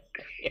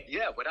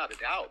 Yeah, without a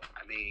doubt.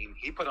 I mean,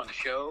 he put on the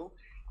show,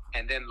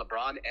 and then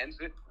LeBron ends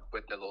it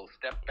with the little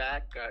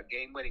step-back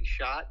game-winning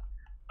shot.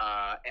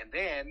 And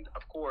then,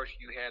 of course,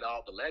 you had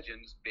all the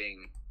legends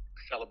being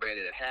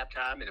celebrated at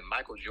halftime, and then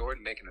Michael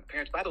Jordan making an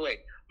appearance. By the way,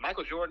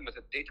 Michael Jordan was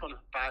at Daytona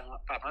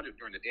 500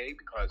 during the day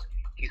because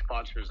he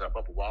sponsors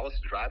Bubba Wallace,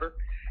 the driver.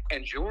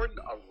 And Jordan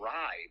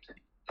arrived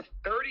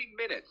 30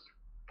 minutes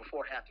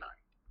before halftime.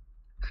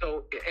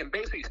 So, and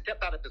basically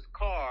stepped out of his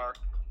car,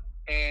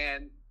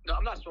 and no,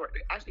 I'm not sure.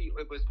 Actually,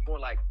 it was more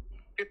like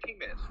 15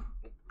 minutes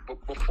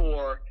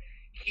before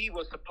he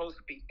was supposed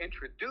to be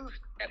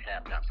introduced at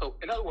halftime. So,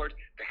 in other words,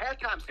 the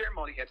halftime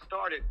ceremony had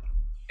started,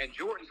 and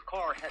Jordan's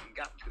car hadn't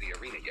gotten to the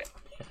arena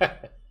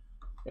yet.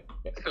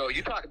 So,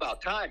 you talk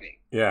about timing.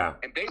 Yeah.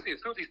 And basically,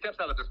 as soon as he steps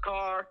out of his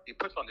car, he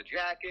puts on the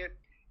jacket,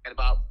 and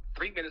about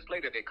 3 minutes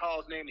later, they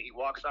call his name, and he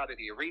walks out of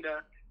the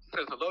arena,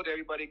 says hello to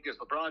everybody, gives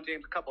LeBron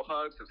James a couple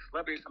hugs, gives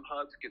celebrities some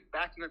hugs, gets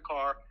back in the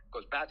car,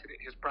 goes back to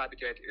his private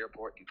jet to the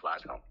airport, and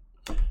flies home.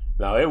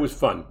 No, it was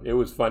fun. It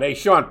was fun. Hey,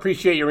 Shaun,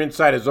 appreciate your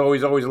insight as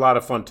always. Always a lot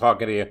of fun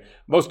talking to you.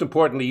 Most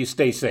importantly, you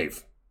stay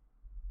safe.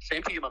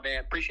 Same to you, my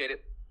man. Appreciate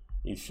it.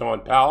 He's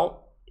Shaun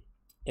Powell,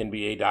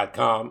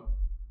 NBA.com.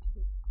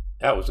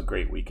 That was a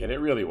great weekend. It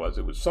really was.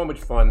 It was so much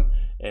fun,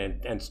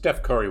 and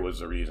Steph Curry was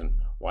the reason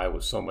why it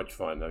was so much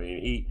fun. I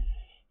mean,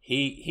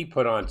 he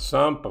put on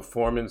some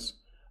performance.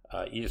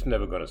 You're just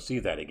never going to see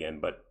that again.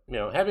 But,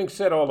 having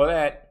said all of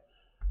that,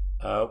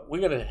 we're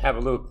going to have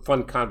a little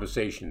fun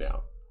conversation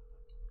now.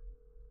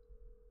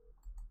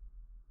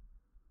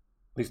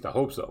 At least I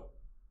hope so.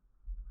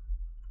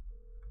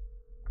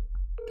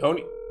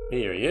 Tony,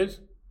 here he is.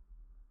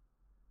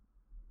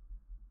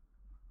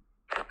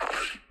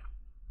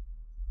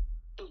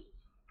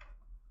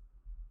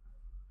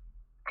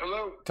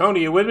 Hello.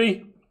 Tony, you with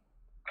me?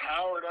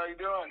 Howard, how you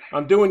doing?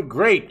 I'm doing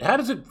great. How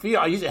does it feel?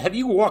 Have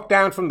you walked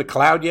down from the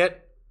cloud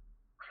yet?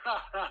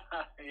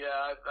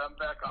 Yeah, I'm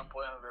back on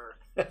planet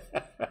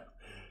Earth.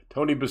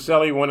 Tony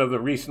Baselli, one of the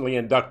recently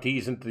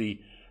inductees into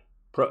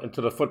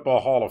the Football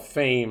Hall of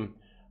Fame.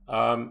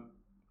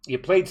 You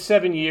played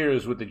 7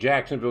 years with the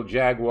Jacksonville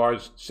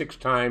Jaguars,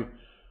 6-time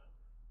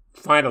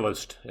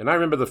finalist. And I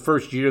remember the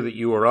first year that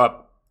you were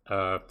up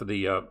for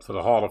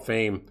the Hall of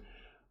Fame.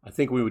 I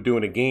think we were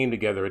doing a game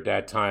together at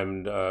that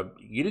time.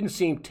 You didn't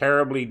seem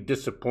terribly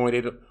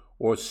disappointed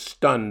or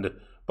stunned,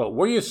 but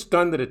were you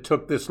stunned that it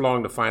took this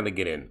long to finally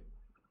get in?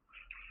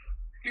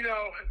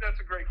 That's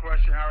a great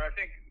question, Howard. I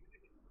think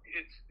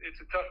it's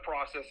a tough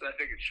process, and I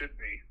think it should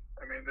be.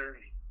 I mean,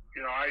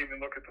 I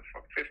even look at the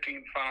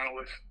 15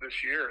 finalists this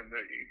year, and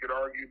you could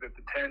argue that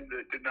the 10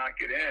 that did not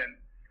get in,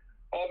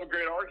 all have a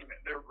great argument.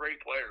 They were great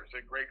players.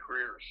 They had great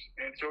careers.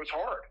 And so it's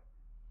hard.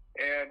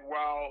 And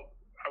while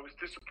I was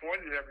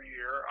disappointed every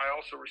year, I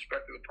also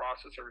respected the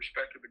process. I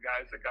respected the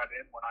guys that got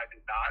in when I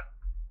did not.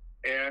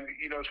 And,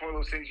 it's one of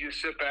those things you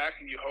sit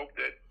back and you hope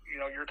that,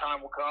 your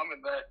time will come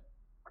and that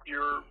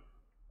your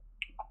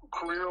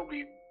career will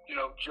be,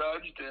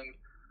 judged and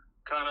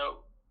kind of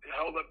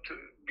hold up to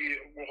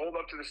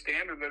the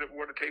standard that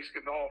what it takes to get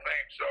in the Hall of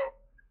Fame. So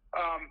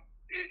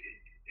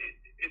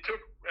it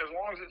took as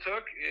long as it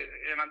took,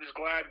 and I'm just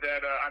glad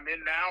that I'm in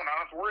now and I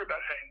don't have to worry about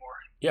it anymore.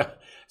 Yeah.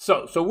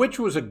 So which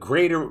was a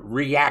greater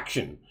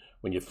reaction,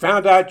 when you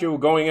found out you were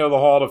going into the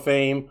Hall of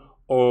Fame,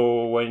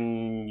 or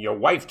when your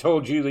wife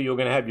told you that you were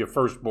going to have your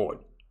firstborn?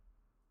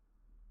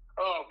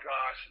 Oh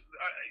gosh,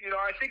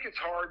 I think it's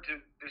hard to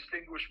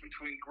distinguish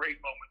between great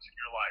moments in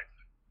your life.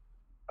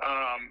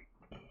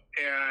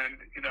 And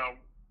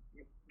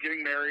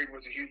getting married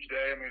was a huge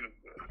day. I mean,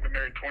 I've been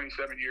married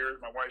 27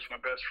 years. My wife's my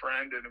best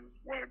friend, and it was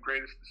one of the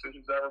greatest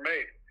decisions I ever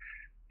made.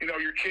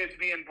 Your kids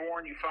being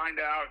born, you find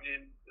out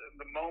in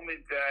the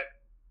moment that,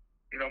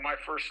 my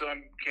first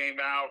son came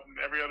out, and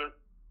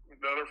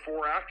the other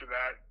four after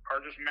that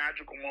are just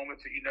magical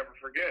moments that you never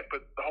forget.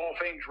 But the Hall of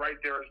Fame's right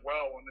there as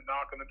well. When they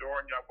knock on the door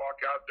and you walk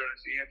out there and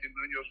see Anthony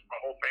Munoz with my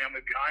whole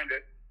family behind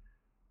it,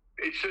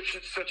 it's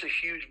such a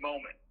huge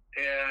moment.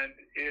 And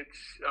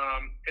it's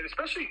and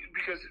especially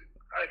because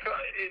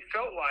it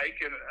felt like,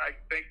 and I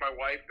thank my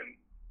wife and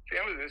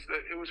family this,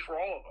 that it was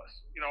for all of us.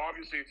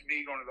 Obviously it's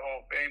me going to the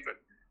Hall of Fame, but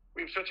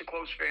we have such a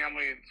close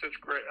family and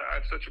I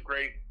have such a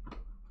great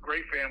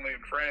family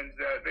and friends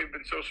that they've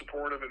been so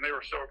supportive and they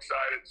were so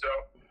excited. So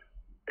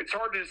it's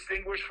hard to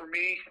distinguish for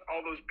me all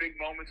those big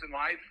moments in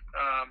life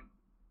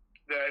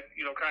that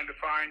kind of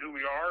define who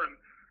we are. And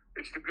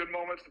it's the good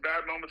moments, the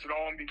bad moments, and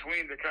all in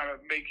between that kind of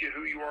make you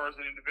who you are as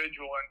an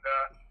individual. And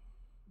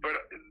but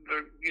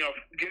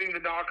getting the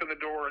knock on the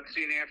door and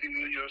seeing Anthony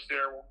Munoz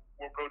there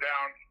will go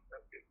down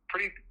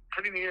pretty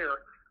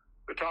near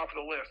the top of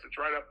the list. It's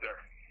right up there.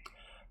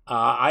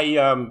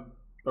 I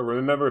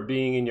remember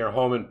being in your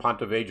home in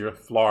Ponte Vedra,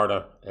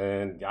 Florida,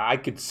 and I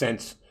could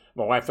sense,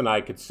 my wife and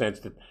I could sense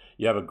that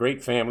you have a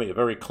great family, a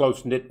very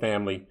close-knit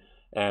family,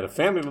 and a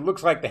family that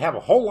looks like they have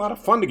a whole lot of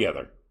fun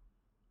together.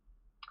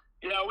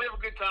 Yeah, we have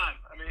a good time.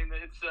 I mean,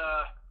 it's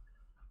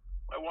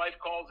my wife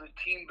calls it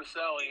Team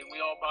Baselli, and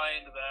we all buy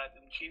into that.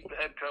 And she's the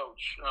head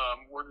coach.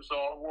 We're just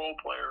all role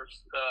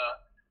players.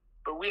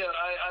 But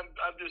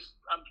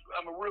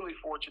I'm a really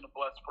fortunate,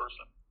 blessed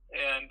person.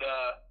 And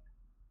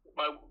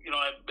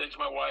I've mentioned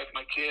my wife,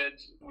 my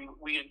kids.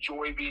 We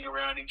enjoy being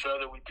around each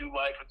other. We do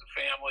life as a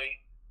family.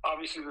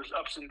 Obviously, there's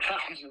ups and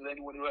downs with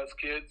anyone who has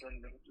kids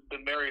and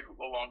been married a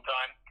long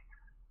time.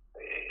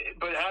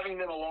 But having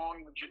them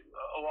along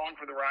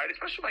for the ride,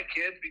 especially my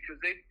kids, because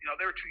they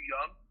were too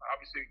young.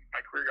 Obviously, my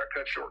career got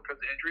cut short because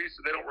of injuries,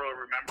 so they don't really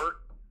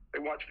remember.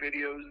 They watch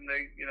videos and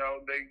they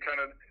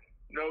kind of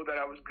know that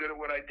I was good at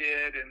what I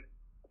did,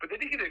 but they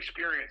didn't get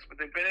experience. But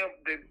they've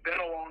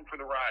been along for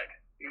the ride.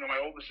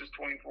 My oldest is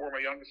 24, my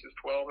youngest is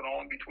 12, and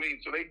all in between.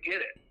 So they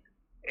get it,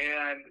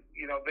 and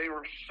they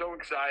were so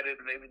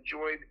excited, and they've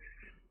enjoyed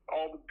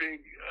all the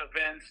big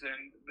events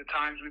and the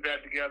times we've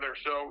had together.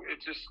 So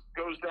it just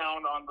goes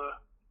down on the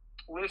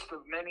list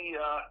of many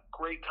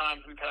great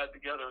times we've had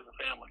together as a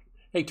family.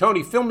 Hey,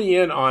 Tony, fill me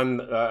in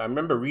on, I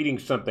remember reading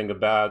something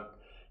about,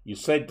 you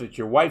said that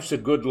your wife's a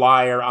good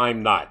liar,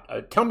 I'm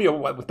not. Tell me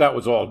what that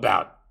was all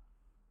about.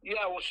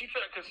 Yeah, well,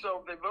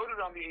 so they voted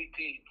on the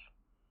 18th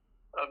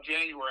of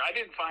January. I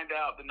didn't find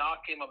out. The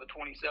knock came on the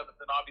 27th,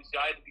 and obviously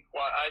I had to be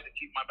quiet. I had to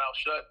keep my mouth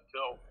shut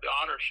until the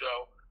honor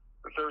show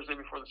the Thursday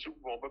before the Super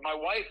Bowl. But my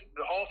wife,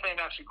 the Hall of Fame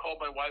actually called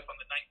my wife on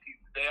the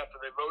 19th, the day after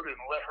they voted,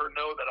 and let her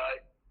know that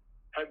I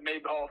had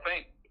made the Hall of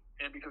Fame.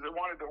 And because they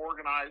wanted to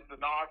organize the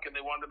knock and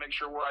they wanted to make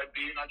sure where I'd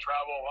be, and I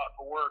travel a lot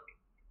for work.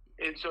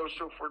 And so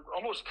for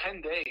almost 10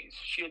 days,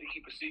 she had to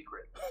keep a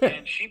secret.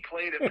 And she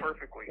played it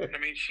perfectly. I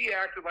mean, she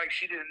acted like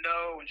she didn't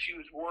know, and she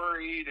was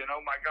worried, and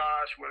oh my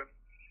gosh, what if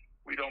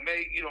you don't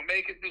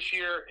make it this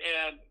year?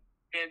 And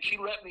she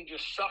let me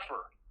just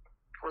suffer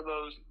for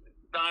those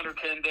 9 or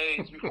 10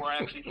 days before I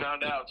actually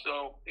found out.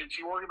 So, and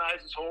she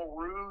organized this whole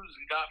ruse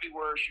and got me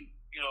where she,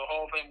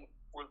 Hall of Fame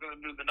was going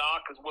to do the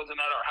knock because it wasn't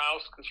at our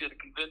house because she had to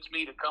convince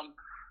me to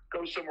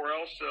go somewhere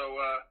else. So,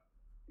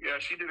 yeah,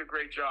 she did a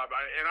great job.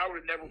 I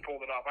would have never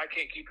pulled it off. I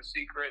can't keep a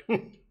secret.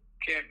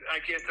 I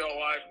can't tell a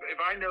lie. If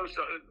I know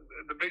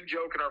the big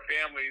joke in our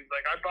family is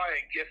like I buy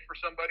a gift for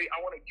somebody, I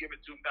want to give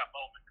it to them that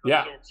moment.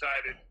 Yeah. I'm so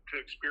excited to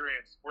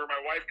experience. Where my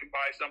wife can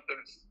buy something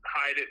and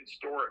hide it and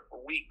store it for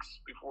weeks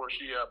before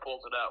she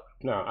pulls it out.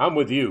 No, I'm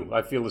with you.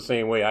 I feel the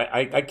same way.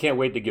 I can't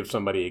wait to give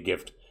somebody a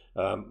gift.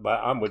 But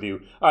I'm with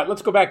you. All right,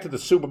 let's go back to the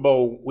Super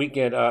Bowl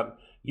weekend.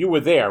 You were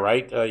there,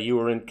 right? You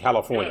were in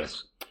California.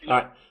 Yes. All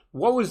right.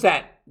 What was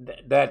that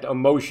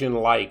emotion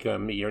like?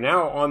 You're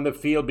now on the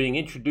field being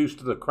introduced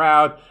to the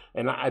crowd,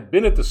 and I've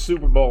been at the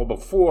Super Bowl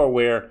before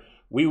where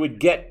we would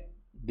get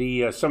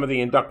some of the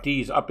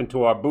inductees up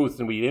into our booth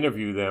and we'd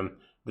interview them.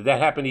 Did that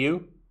happen to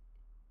you?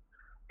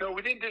 No,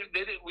 we didn't.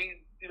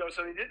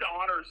 So they did the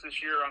honors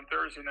this year on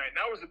Thursday night. And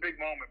that was a big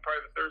moment,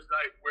 probably the Thursday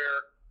night where,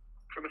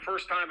 for the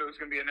first time, it was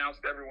going to be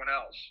announced to everyone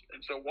else.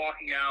 And so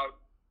walking out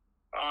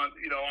on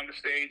the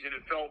stage, and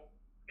it felt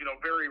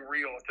very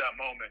real at that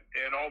moment.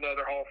 And all the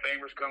other Hall of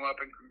Famers come up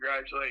and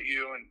congratulate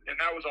you. And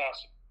that was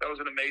awesome. That was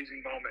an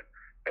amazing moment.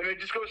 And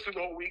it just goes through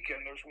the whole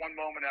weekend. There's one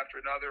moment after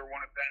another,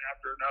 one event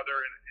after another.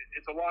 And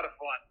it's a lot of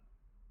fun.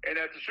 And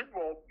at the Super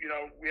Bowl,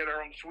 we had our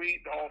own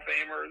suite, the Hall of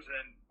Famers,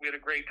 and we had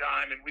a great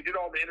time. And we did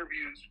all the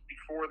interviews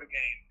before the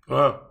game.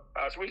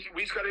 So we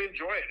just got to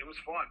enjoy it. It was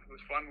fun. It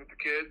was fun with the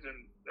kids and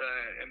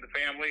the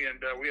family, and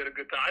we had a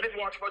good time. I didn't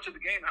watch much of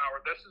the game,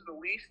 Howard. This is the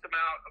least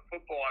amount of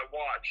football I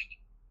watched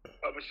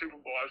of a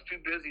Super Bowl. I was too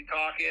busy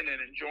talking and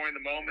enjoying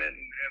the moment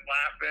and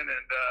laughing,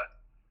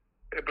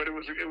 but it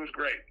was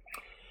great.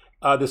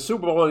 The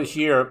Super Bowl this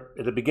year,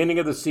 at the beginning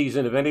of the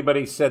season, if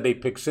anybody said they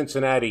picked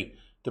Cincinnati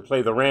to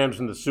play the Rams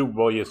in the Super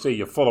Bowl, you say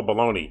you're full of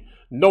baloney.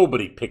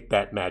 Nobody picked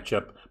that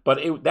matchup,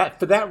 but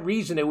for that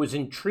reason, it was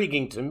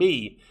intriguing to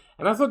me,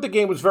 and I thought the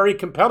game was very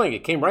compelling.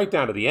 It came right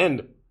down to the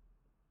end.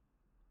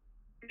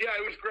 Yeah,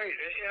 it was great.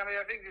 I mean,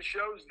 I think it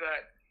shows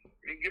that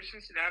it gives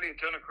Cincinnati a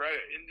ton of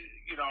credit. And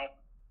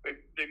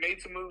they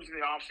made some moves in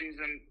the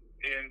offseason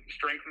and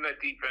strengthened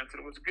that defense, and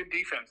it was a good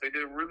defense. They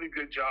did a really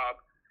good job.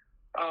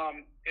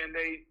 And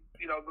they,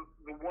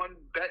 the one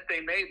bet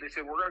they made, they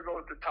said, we're going to go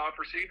with the top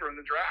receiver in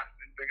the draft.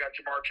 And they got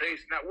Jamar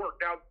Chase, and that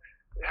worked. Now,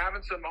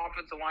 having some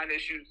offensive line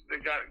issues,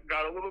 they got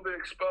a little bit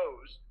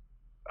exposed,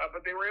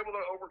 but they were able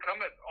to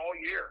overcome it all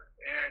year.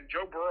 And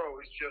Joe Burrow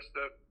is just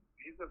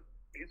he's a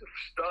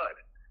stud.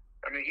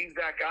 I mean, he's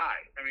that guy.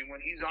 I mean,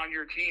 when he's on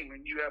your team,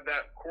 when you have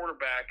that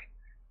quarterback,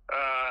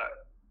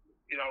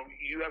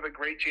 you have a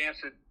great chance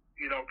to,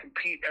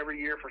 compete every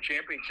year for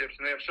championships.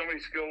 And they have so many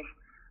skilled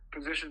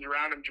positions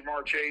around him.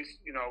 Jamar Chase,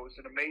 is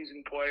an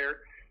amazing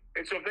player.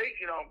 And so if they,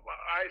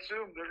 I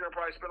assume they're going to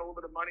probably spend a little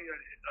bit of money,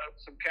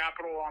 some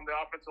capital on the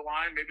offensive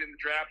line, maybe in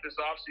the draft this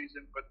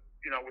offseason. But,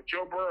 with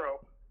Joe Burrow,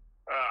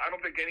 I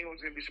don't think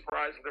anyone's going to be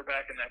surprised if they're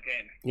back in that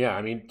game. Yeah,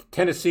 I mean,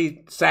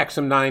 Tennessee sacks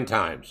him 9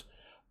 times.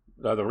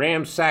 The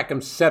Rams sack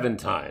him 7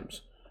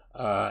 times.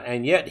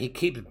 And yet he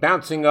keeps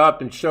bouncing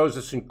up and shows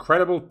this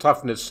incredible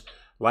toughness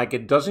like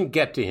it doesn't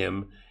get to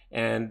him.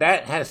 And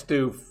that has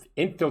to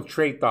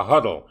infiltrate the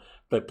huddle.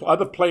 The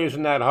other players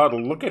in that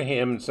huddle look at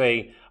him and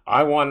say,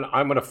 I'm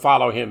going to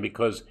follow him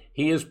because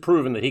he has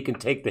proven that he can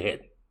take the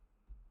hit.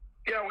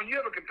 Yeah, when you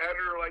have a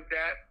competitor like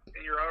that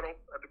in your huddle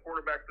at the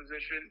quarterback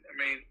position,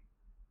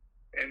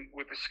 and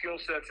with the skill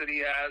sets that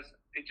he has,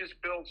 it just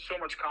builds so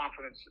much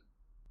confidence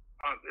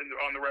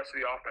on the rest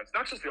of the offense.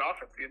 Not just the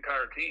offense, the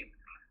entire team.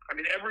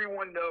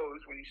 Everyone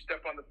knows when you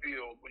step on the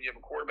field, when you have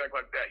a quarterback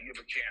like that, you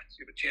have a chance.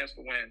 You have a chance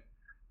to win.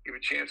 You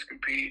have a chance to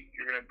compete.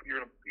 You're gonna be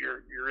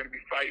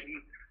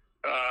fighting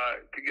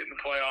to get in the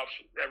playoffs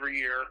every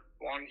year, as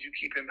long as you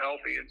keep him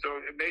healthy. And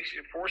so it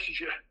forces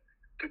you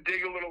to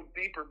dig a little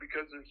deeper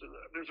because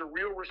there's a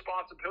real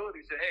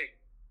responsibility. Say, hey,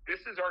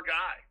 this is our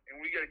guy, and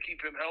we got to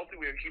keep him healthy.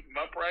 We got to keep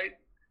him upright.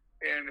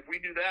 And if we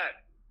do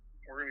that,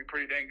 we're gonna be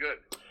pretty dang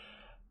good.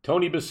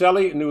 Tony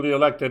Baselli, newly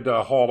elected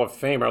Hall of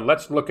Famer.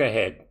 Let's look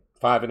ahead.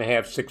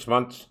 5.5, 6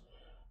 months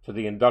to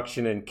the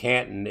induction in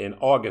Canton in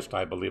August,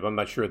 I believe. I'm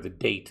not sure of the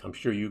date. I'm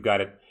sure you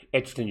got it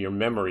etched in your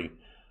memory.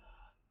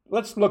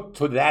 Let's look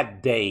to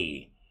that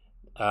day.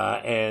 You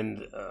got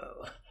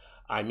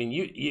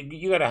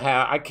to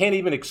have, I can't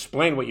even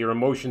explain what your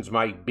emotions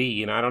might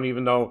be, and I don't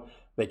even know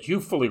that you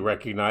fully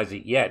recognize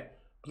it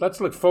yet. But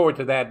let's look forward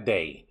to that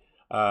day.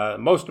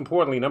 Most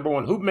importantly, number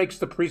one, who makes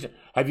the present?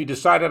 Have you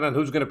decided on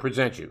who's going to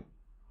present you?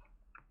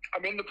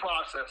 I'm in the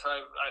process.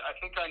 I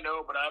think I know,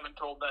 but I haven't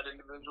told that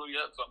individual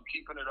yet, so I'm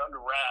keeping it under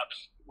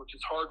wraps, which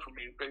is hard for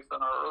me based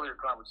on our earlier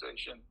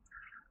conversation.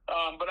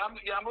 But I'm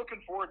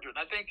looking forward to it. And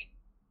I think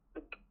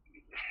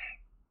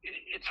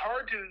it's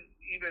hard to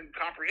even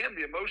comprehend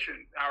the emotion,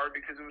 Howard,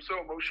 because it was so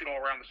emotional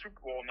around the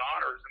Super Bowl and the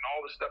honors and all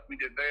the stuff we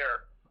did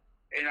there.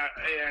 And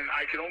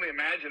I can only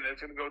imagine that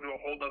it's going to go to a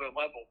whole other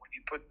level when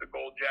you put the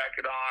gold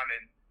jacket on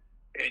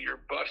and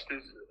your bust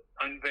is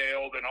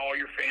unveiled and all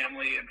your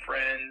family and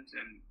friends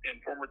and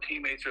former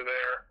teammates are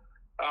there.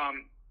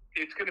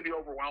 It's going to be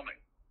overwhelming.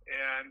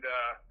 And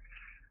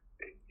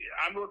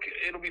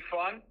it'll be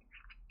fun.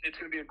 It's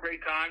going to be a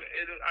great time.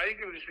 I think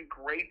it would just be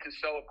great to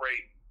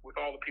celebrate with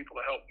all the people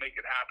that helped make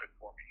it happen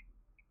for me.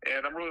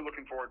 And I'm really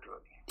looking forward to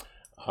it.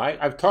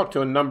 I've talked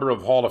to a number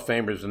of Hall of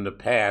Famers in the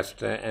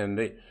past, and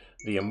the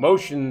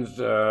emotions,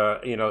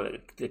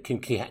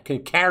 can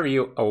carry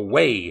you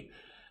away.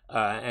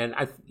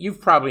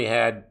 You've probably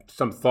had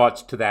some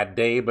thoughts to that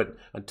day, but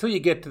until you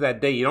get to that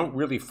day, you don't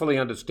really fully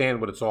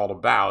understand what it's all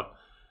about.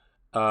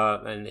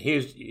 And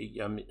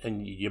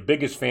your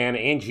biggest fan,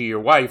 Angie, your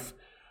wife.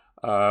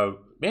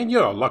 Man,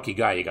 you're a lucky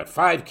guy. You got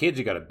 5 kids.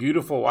 You got a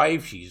beautiful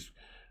wife. She's,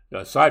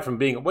 aside from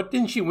being,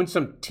 didn't she win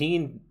some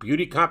teen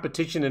beauty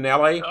competition in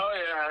L.A.? Oh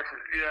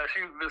yeah,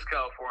 she was Miss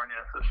California.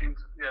 So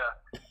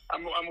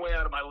I'm way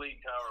out of my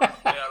league, Howard.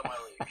 Way out of my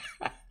league.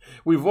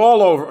 We've all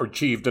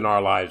overachieved in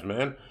our lives,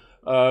 man.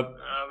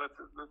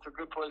 That's a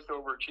good place to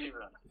overachieve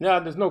in. Yeah,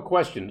 there's no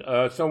question.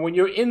 So when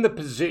you're in the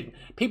position,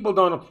 people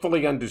don't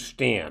fully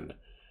understand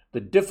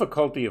the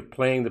difficulty of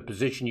playing the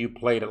position you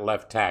played at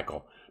left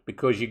tackle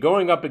because you're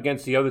going up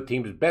against the other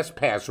team's best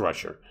pass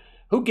rusher.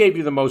 Who gave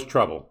you the most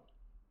trouble?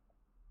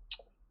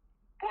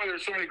 Boy,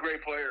 there's so many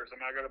great players. I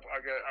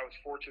was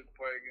fortunate to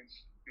play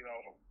against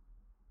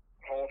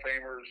Hall of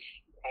Famers,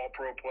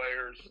 All-Pro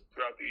players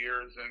throughout the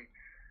years, and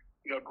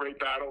great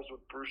battles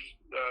with Bruce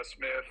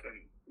Smith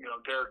and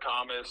Derek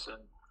Thomas,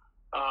 and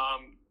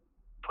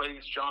played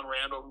against John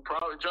Randall,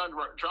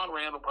 John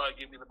Randall probably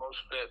gave me the most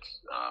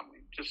fits.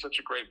 Just such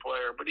a great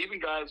player. But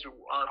even guys who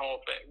aren't Hall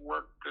of Fame,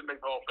 couldn't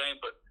make the Hall of Fame,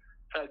 but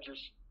had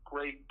just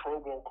great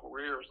Pro Bowl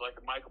careers, like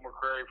Michael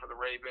McCrary for the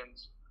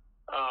Ravens.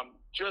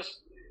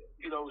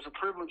 It was a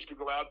privilege to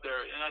go out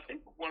there. And I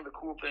think one of the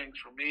cool things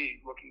for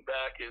me, looking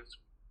back, is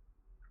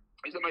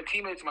that my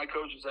teammates and my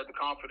coaches had the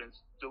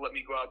confidence to let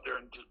me go out there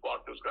and just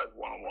block those guys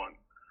one-on-one.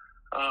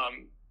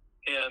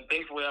 And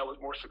thankfully, I was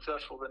more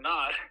successful than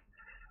not.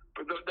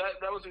 But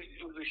it was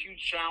a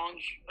huge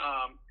challenge.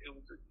 It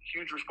was a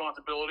huge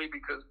responsibility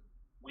because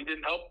we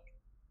didn't help.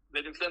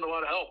 They didn't send a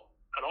lot of help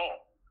at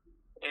all.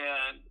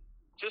 And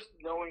just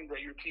knowing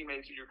that your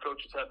teammates and your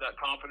coaches have that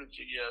confidence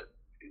in you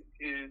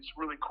is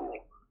really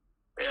cool.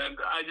 And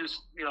I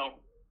just,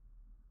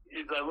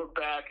 as I look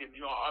back, and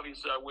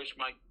obviously I wish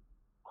my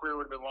career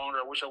would have been longer.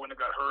 I wish I wouldn't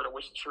have got hurt. I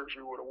wish the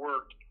surgery would have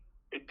worked.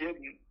 It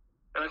didn't.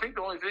 And I think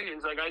the only thing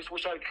is, I just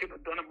wish I could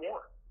have done it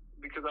more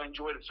because I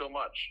enjoyed it so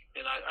much.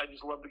 And I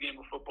just love the game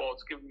of football.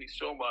 It's given me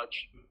so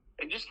much.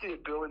 And just the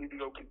ability to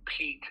go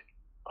compete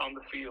on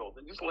the field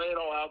and just lay it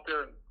all out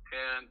there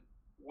and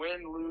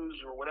win,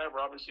 lose, or whatever.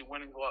 Obviously,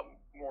 winning is a lot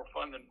more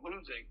fun than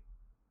losing.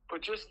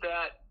 But just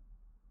the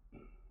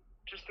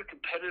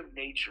competitive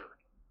nature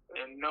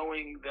and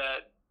knowing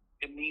that,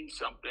 it means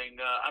something.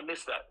 I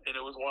miss that, and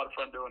it was a lot of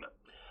fun doing it.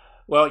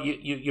 Well,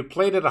 you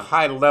played at a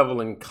high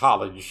level in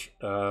college,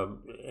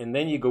 and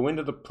then you go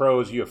into the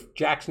pros. You're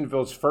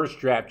Jacksonville's first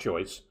draft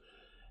choice.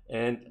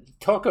 And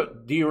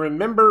do you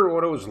remember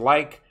what it was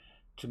like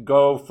to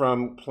go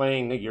from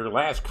playing your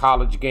last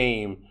college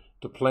game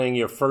to playing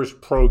your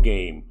first pro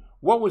game?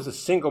 What was the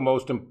single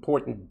most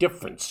important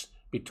difference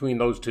between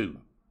those two?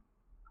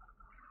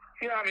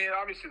 Yeah, I mean,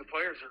 obviously the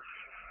players are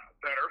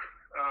better.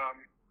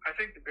 I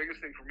think the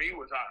biggest thing for me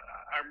was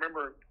I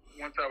remember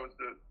once I was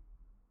the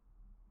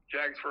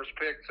Jags' first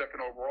pick,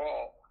 second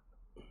overall,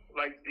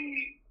 like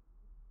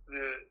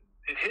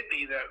it hit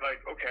me that,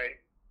 like, okay,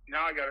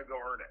 now I got to go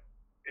earn it.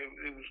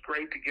 It was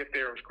great to get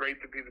there. It was great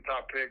to be the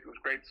top pick. It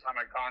was great to sign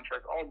my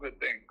contract. All good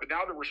things. But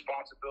now the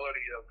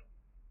responsibility of,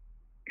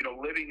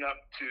 living up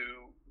to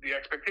the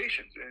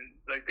expectations. And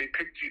like they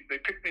picked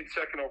me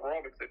second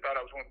overall because they thought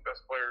I was one of the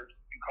best players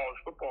in college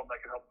football and I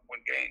could help them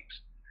win games.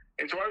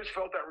 And so I always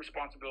felt that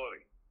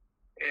responsibility.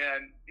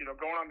 And,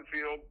 going on the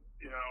field,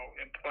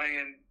 and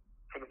playing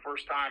for the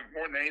first time,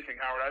 more than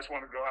anything, Howard, I just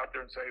want to go out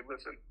there and say,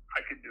 listen,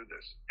 I can do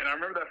this. And I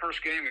remember that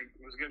first game, it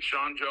was against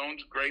Shaun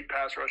Jones, great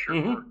pass rusher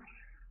for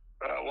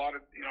a lot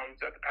of, he was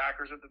at the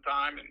Packers at the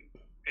time,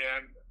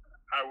 and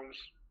I was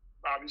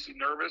obviously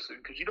nervous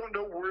because you don't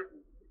know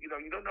you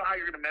don't know how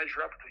you're going to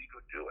measure up until you go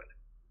do it.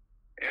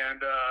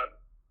 And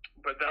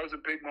but that was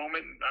a big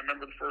moment. And I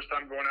remember the first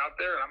time going out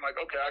there, and I'm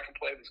like, okay, I can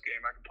play this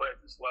game. I can play at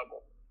this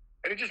level,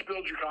 and it just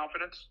builds your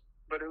confidence.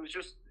 But it was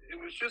just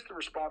the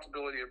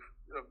responsibility of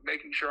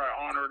making sure I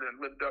honored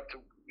and lived up to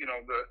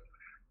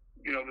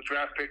the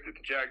draft pick that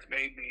the Jags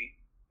made me.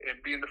 And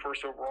being the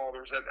first overall,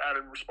 there's that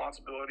added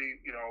responsibility.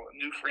 A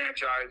new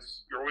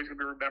franchise, you're always going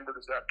to be remembered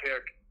as that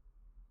pick.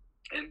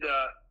 And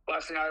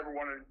last thing I ever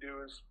wanted to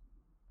do is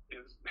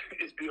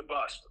be a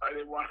bust. I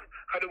didn't want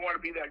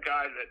to be that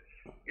guy that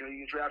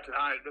you drafted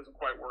high and it doesn't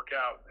quite work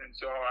out. And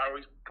so I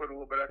always put a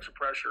little bit extra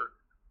pressure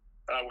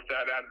with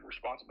that added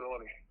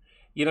responsibility.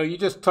 You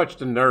just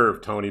touched a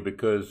nerve, Tony,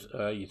 because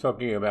you're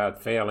talking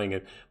about failing,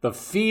 and the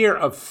fear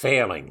of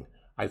failing,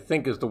 I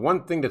think, is the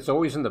one thing that's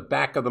always in the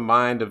back of the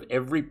mind of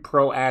every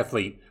pro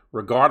athlete,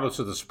 regardless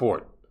of the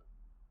sport.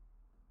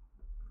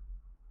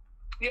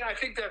 Yeah, I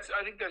think that's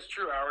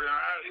true, Howard.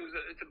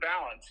 It's a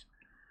balance.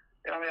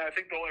 And I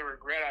think the only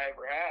regret I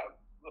ever have,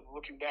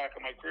 looking back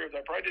on my career, is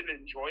I probably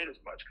didn't enjoy it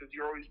as much because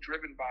you're always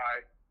driven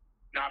by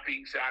not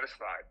being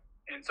satisfied.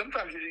 And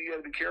sometimes you got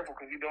to be careful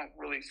because you don't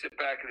really sit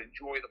back and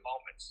enjoy the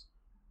moments.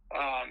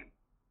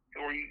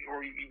 Or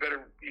you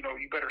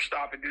better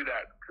stop and do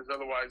that because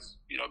otherwise,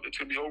 it's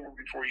going to be over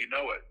before you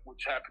know it,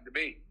 which happened to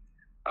me.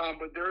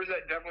 But there is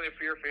definitely a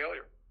fear of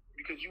failure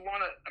because you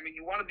want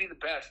to be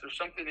the best. There's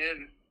something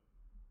in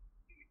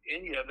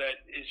you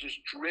that is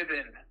just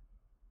driven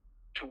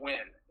to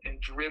win and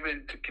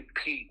driven to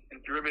compete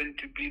and driven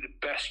to be the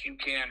best you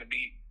can to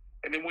be.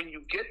 And then when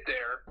you get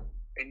there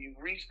and you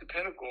reach the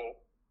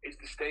pinnacle, is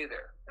to stay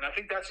there. And I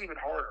think that's even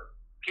harder.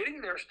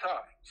 Getting there is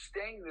tough.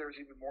 Staying there is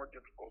even more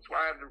difficult. So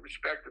I have the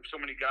respect of so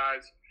many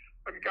guys,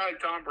 like a guy like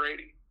Tom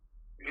Brady.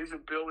 His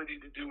ability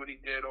to do what he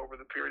did over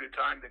the period of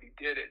time that he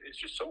did it is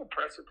just so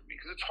impressive to me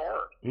because it's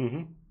hard.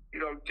 Mm-hmm.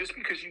 Just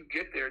because you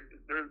get there,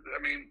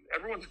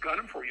 everyone's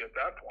gunning for you at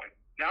that point.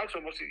 Now it's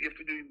almost you have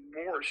to do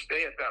more to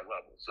stay at that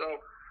level. So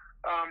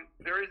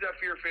there is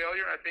that fear of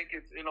failure. I think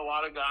it's in a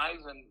lot of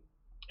guys, and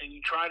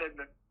you got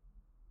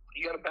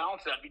to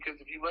balance that because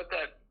if you let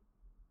that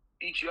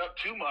eat you up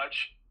too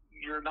much,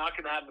 you're not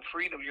going to have the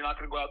freedom. You're not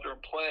going to go out there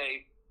and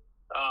play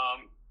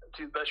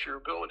to the best of your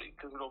ability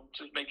because it'll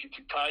just make you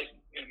too tight.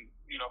 And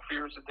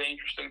fear is a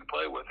dangerous thing to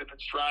play with. If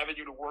it's driving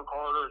you to work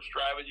harder, it's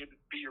driving you to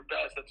be your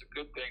best. That's a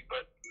good thing.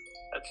 But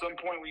at some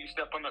point when you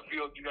step on that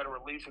field, you got to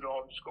release it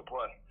all and just go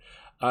play.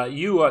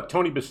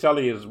 Tony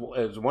Baselli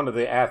is one of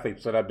the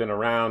athletes that I've been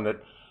around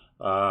that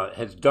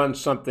has done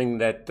something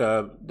that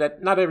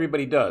not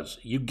everybody does.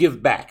 You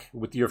give back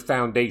with your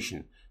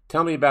foundation.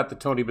 Tell me about the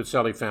Tony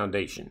Baselli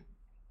Foundation.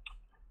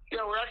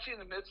 Yeah, we're actually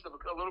in the midst of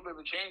a little bit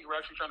of a change. We're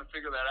actually trying to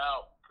figure that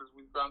out because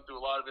we've gone through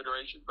a lot of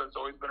iterations, but it's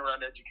always been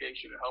around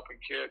education and helping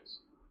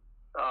kids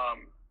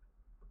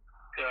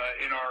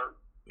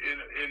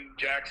in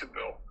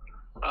Jacksonville.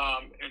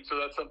 And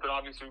so that's something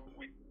obviously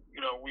we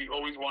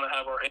always want to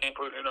have our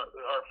input and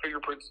our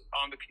fingerprints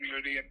on the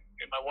community. And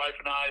my wife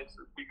and I, as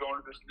we go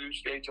into this new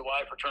stage of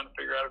life, we're trying to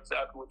figure out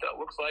exactly what that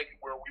looks like and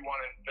where we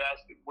want to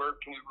invest and where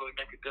can we really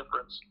make a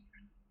difference.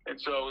 And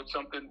so it's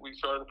something we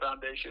started the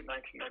foundation in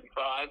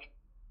 1995.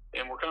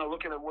 And we're kind of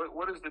looking at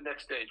what is the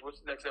next stage? What's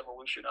the next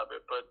evolution of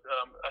it? But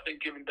I think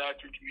giving back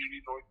to your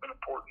community has always been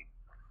important,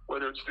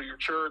 whether it's through your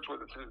church,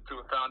 whether it's through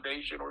a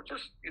foundation, or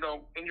just,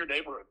 in your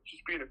neighborhood,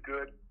 just being a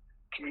good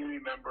community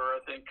member.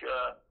 I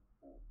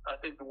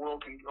think the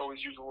world can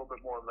always use a little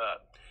bit more of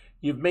that.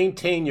 You've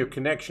maintained your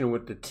connection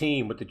with the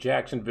team, with the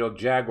Jacksonville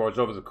Jaguars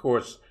over the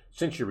course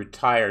since you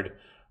retired.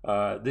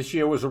 This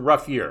year was a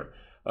rough year.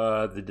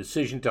 The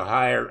decision to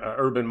hire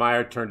Urban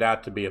Meyer turned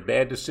out to be a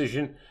bad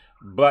decision.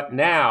 But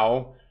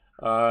now,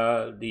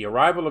 the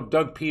arrival of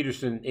Doug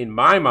Peterson, in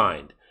my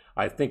mind,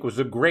 I think was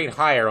a great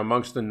hire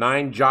amongst the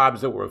 9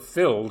 jobs that were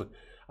filled.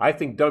 I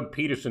think Doug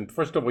Peterson,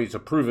 first of all, he's a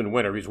proven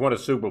winner. He's won a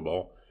Super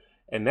Bowl.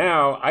 And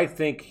now I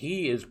think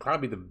he is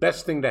probably the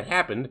best thing that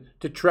happened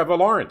to Trevor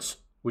Lawrence.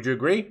 Would you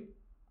agree?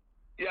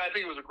 Yeah, I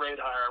think it was a great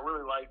hire. I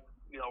really liked,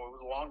 it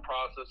was a long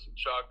process, and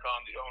Shaun,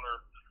 the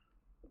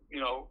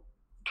owner,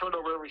 turned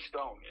over every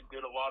stone and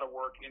did a lot of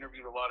work,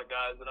 interviewed a lot of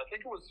guys. And I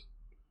think it was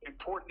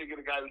important to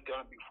get a guy who's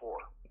done it before.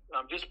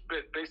 Just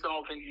based on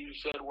all the things you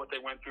said, what they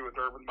went through with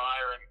Urban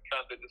Meyer and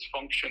kind of the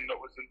dysfunction that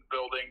was in the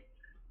building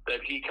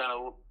that he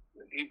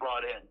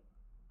brought in.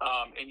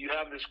 And you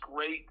have this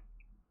great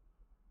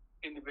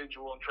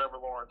individual in Trevor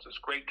Lawrence, this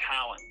great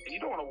talent, and you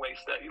don't want to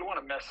waste that. You don't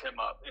want to mess him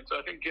up. And so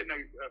I think getting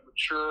a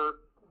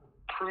mature,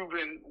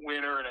 proven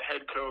winner and a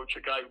head coach,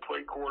 a guy who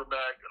played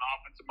quarterback, an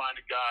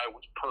offensive-minded guy,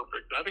 was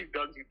perfect. I think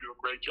Doug's going to do a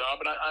great job,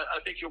 and I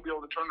think he'll be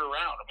able to turn it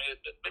around. I mean,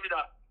 maybe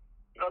not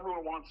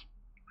everyone wants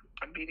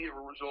immediate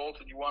results,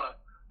 and you want to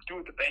do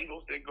what the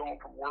Bengals did, going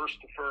from worst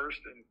to first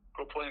and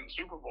go play in the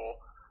Super Bowl.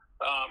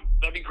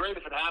 That'd be great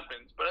if it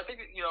happens. But I think,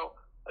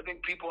 I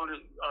think people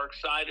are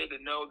excited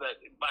and know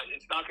that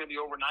it's not going to be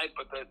overnight,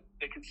 but that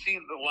they can see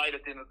the light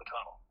at the end of the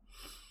tunnel.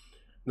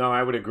 No,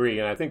 I would agree,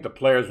 and I think the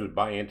players would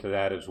buy into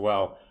that as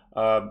well.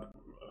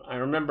 I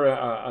remember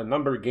a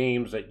number of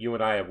games that you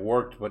and I have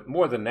worked, but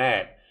more than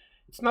that,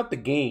 it's not the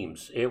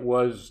games. It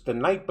was the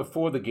night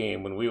before the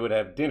game when we would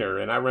have dinner,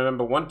 and I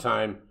remember one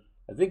time,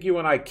 I think you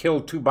and I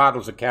killed 2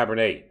 bottles of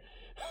Cabernet.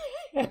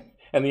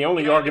 And the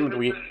only argument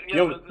we can't do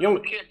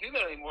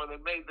that anymore. I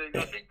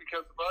think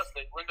because of us,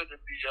 they limited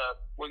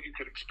what you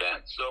could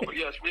expense. So, but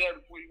yes, we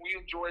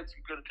enjoyed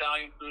some good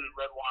Italian food and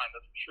red wine.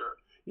 That's for sure.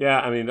 Yeah,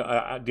 I mean,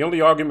 the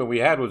only argument we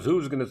had was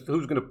who's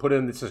gonna put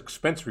in this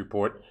expense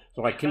report.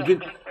 So I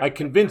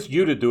convinced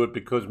you to do it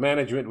because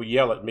management would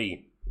yell at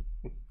me.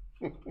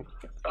 We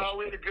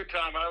had a good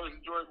time. I always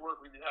enjoyed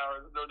working with you,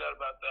 Howard. There's no doubt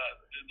about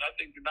that. And I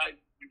think the night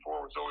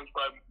before was always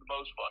probably the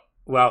most fun.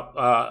 Well,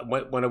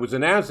 when it was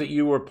announced that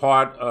you were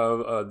part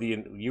of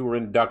you were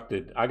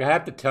inducted, I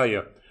have to tell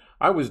you,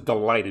 I was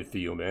delighted for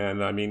you,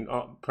 man. I mean,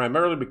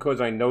 primarily because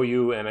I know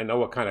you and I know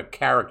what kind of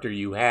character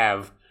you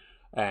have,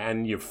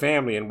 and your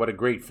family, and what a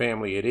great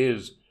family it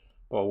is.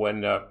 Well,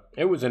 when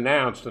it was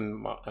announced,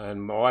 and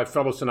my wife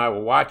Phyllis and I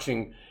were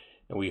watching,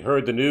 and we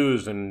heard the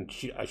news, and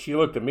she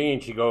looked at me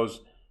and she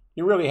goes,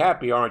 "You're really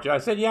happy, aren't you?" I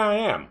said, "Yeah, I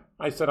am."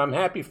 I said, "I'm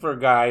happy for a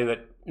guy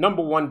that,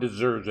 number one,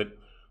 deserves it.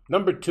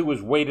 Number two,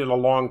 has waited a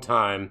long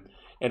time."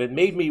 And it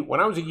made me, when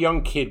I was a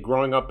young kid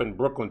growing up in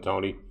Brooklyn,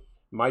 Tony,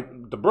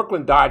 the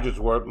Brooklyn Dodgers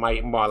were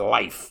my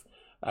life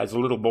as a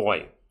little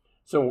boy.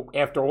 So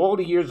after all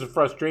the years of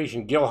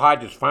frustration, Gil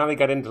Hodges finally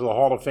got into the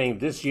Hall of Fame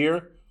this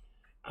year.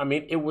 I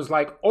mean, it was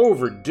like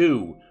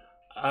overdue.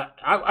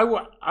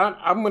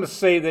 I'm going to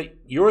say that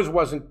yours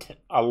wasn't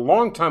a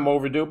long time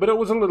overdue, but it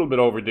was a little bit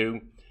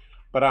overdue.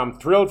 But I'm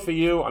thrilled for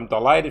you. I'm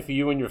delighted for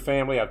you and your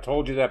family. I've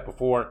told you that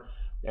before.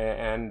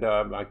 And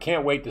I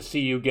can't wait to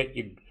see you get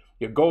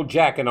your gold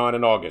jacket on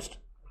in August.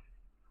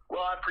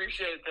 Well, I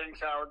appreciate it. Thanks,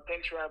 Howard.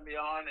 Thanks for having me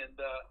on. And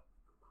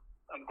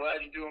I'm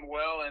glad you're doing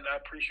well, and I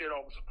appreciate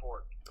all the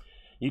support.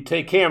 You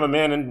take care, my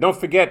man, and don't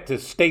forget to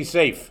stay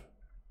safe.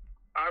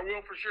 I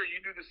will for sure.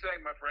 You do the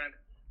same, my friend.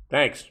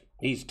 Thanks.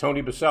 He's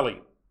Tony Baselli,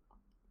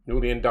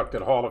 newly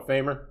inducted Hall of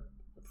Famer,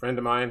 a friend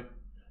of mine.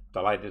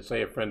 Delighted to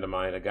say a friend of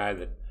mine, a guy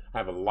that I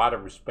have a lot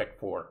of respect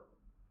for.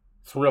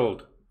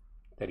 Thrilled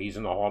that he's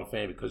in the Hall of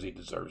Fame because he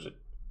deserves it.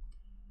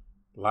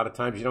 A lot of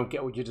times you don't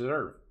get what you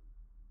deserve.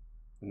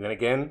 And then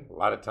again, a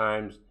lot of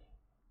times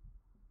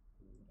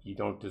you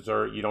don't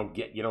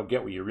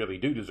get what you really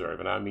do deserve.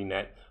 And I mean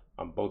that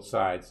on both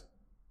sides.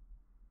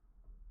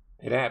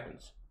 It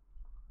happens.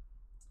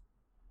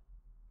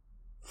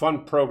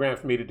 Fun program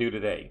for me to do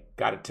today,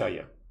 got to tell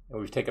you. And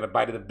we've taken a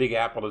bite of the Big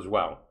Apple as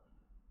well.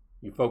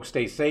 You folks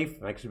stay safe.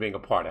 Thanks for being a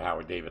part of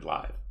Howard David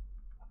Live.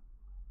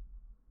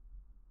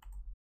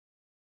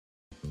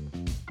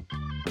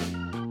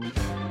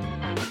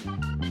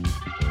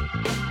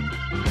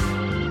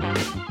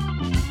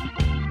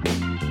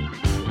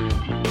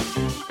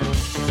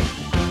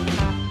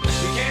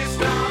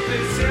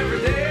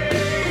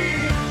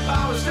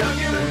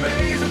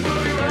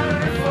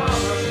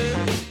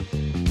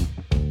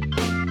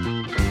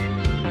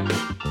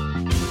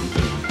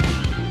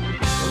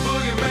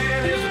 Boogie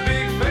man is a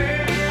big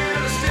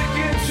fan,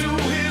 sticking to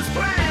his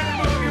plan.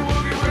 Boogie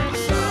woogie.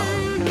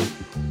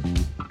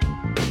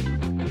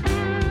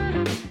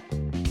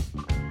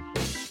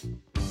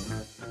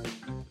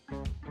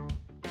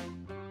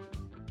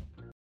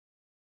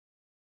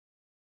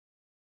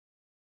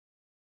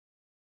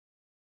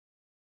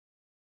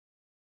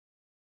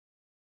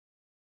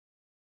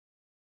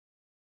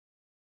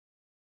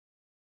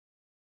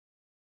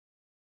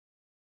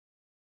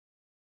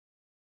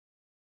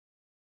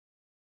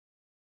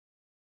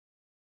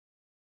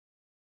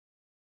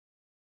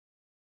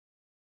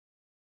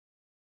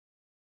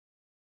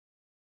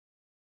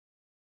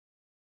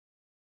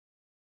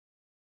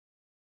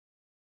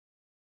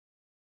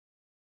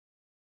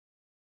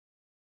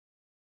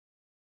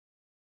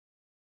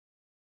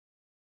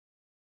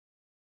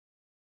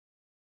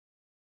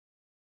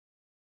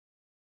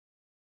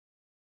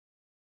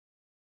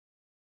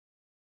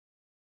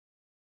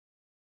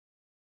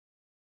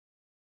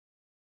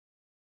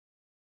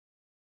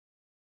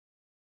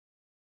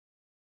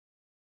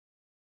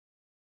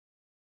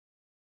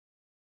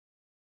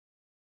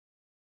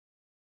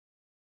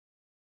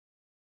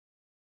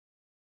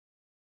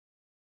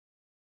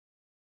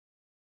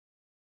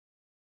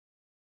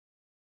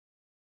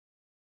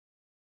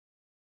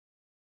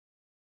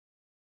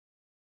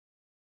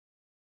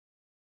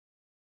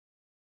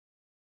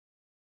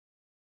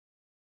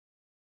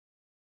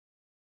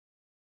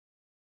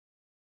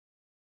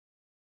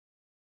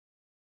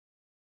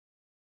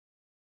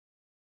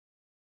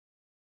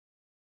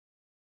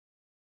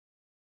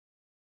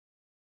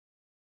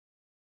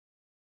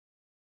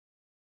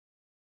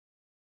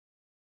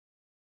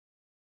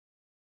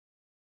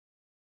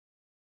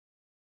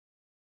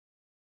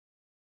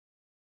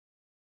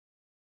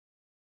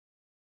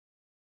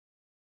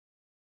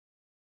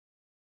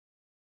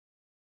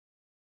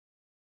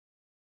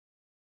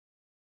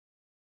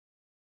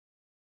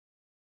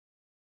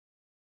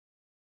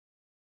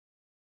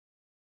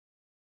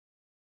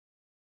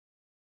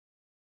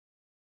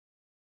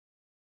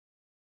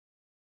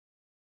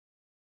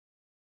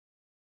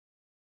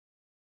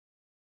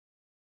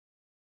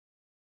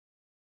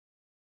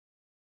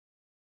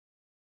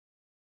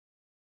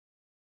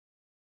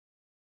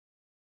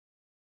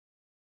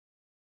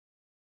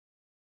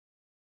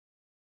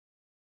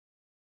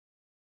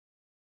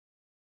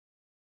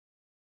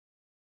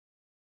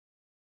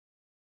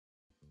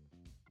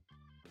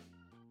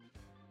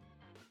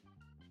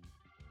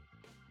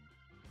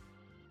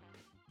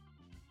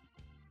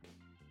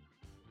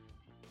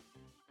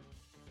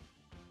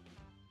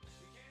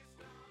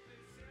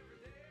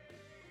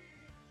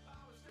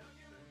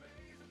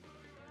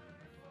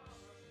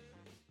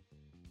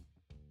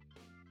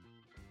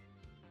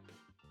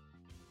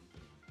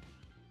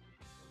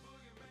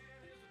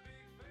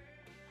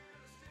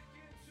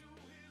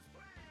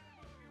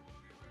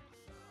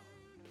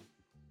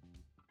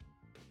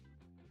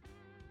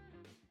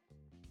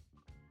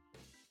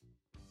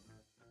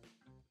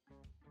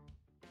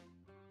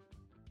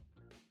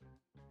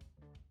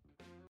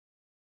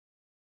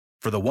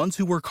 For the ones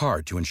who work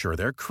hard to ensure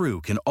their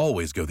crew can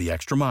always go the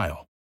extra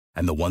mile,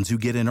 and the ones who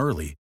get in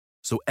early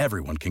so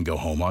everyone can go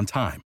home on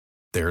time,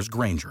 there's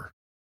Grainger,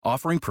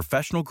 offering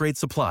professional-grade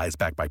supplies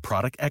backed by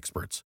product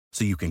experts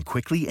so you can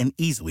quickly and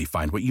easily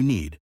find what you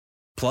need.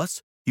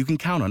 Plus, you can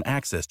count on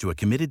access to a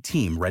committed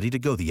team ready to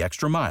go the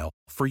extra mile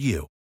for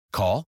you.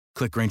 Call,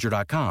 click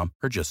Grainger.com,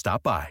 or just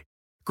stop by.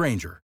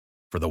 Grainger,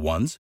 for the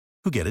ones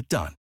who get it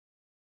done.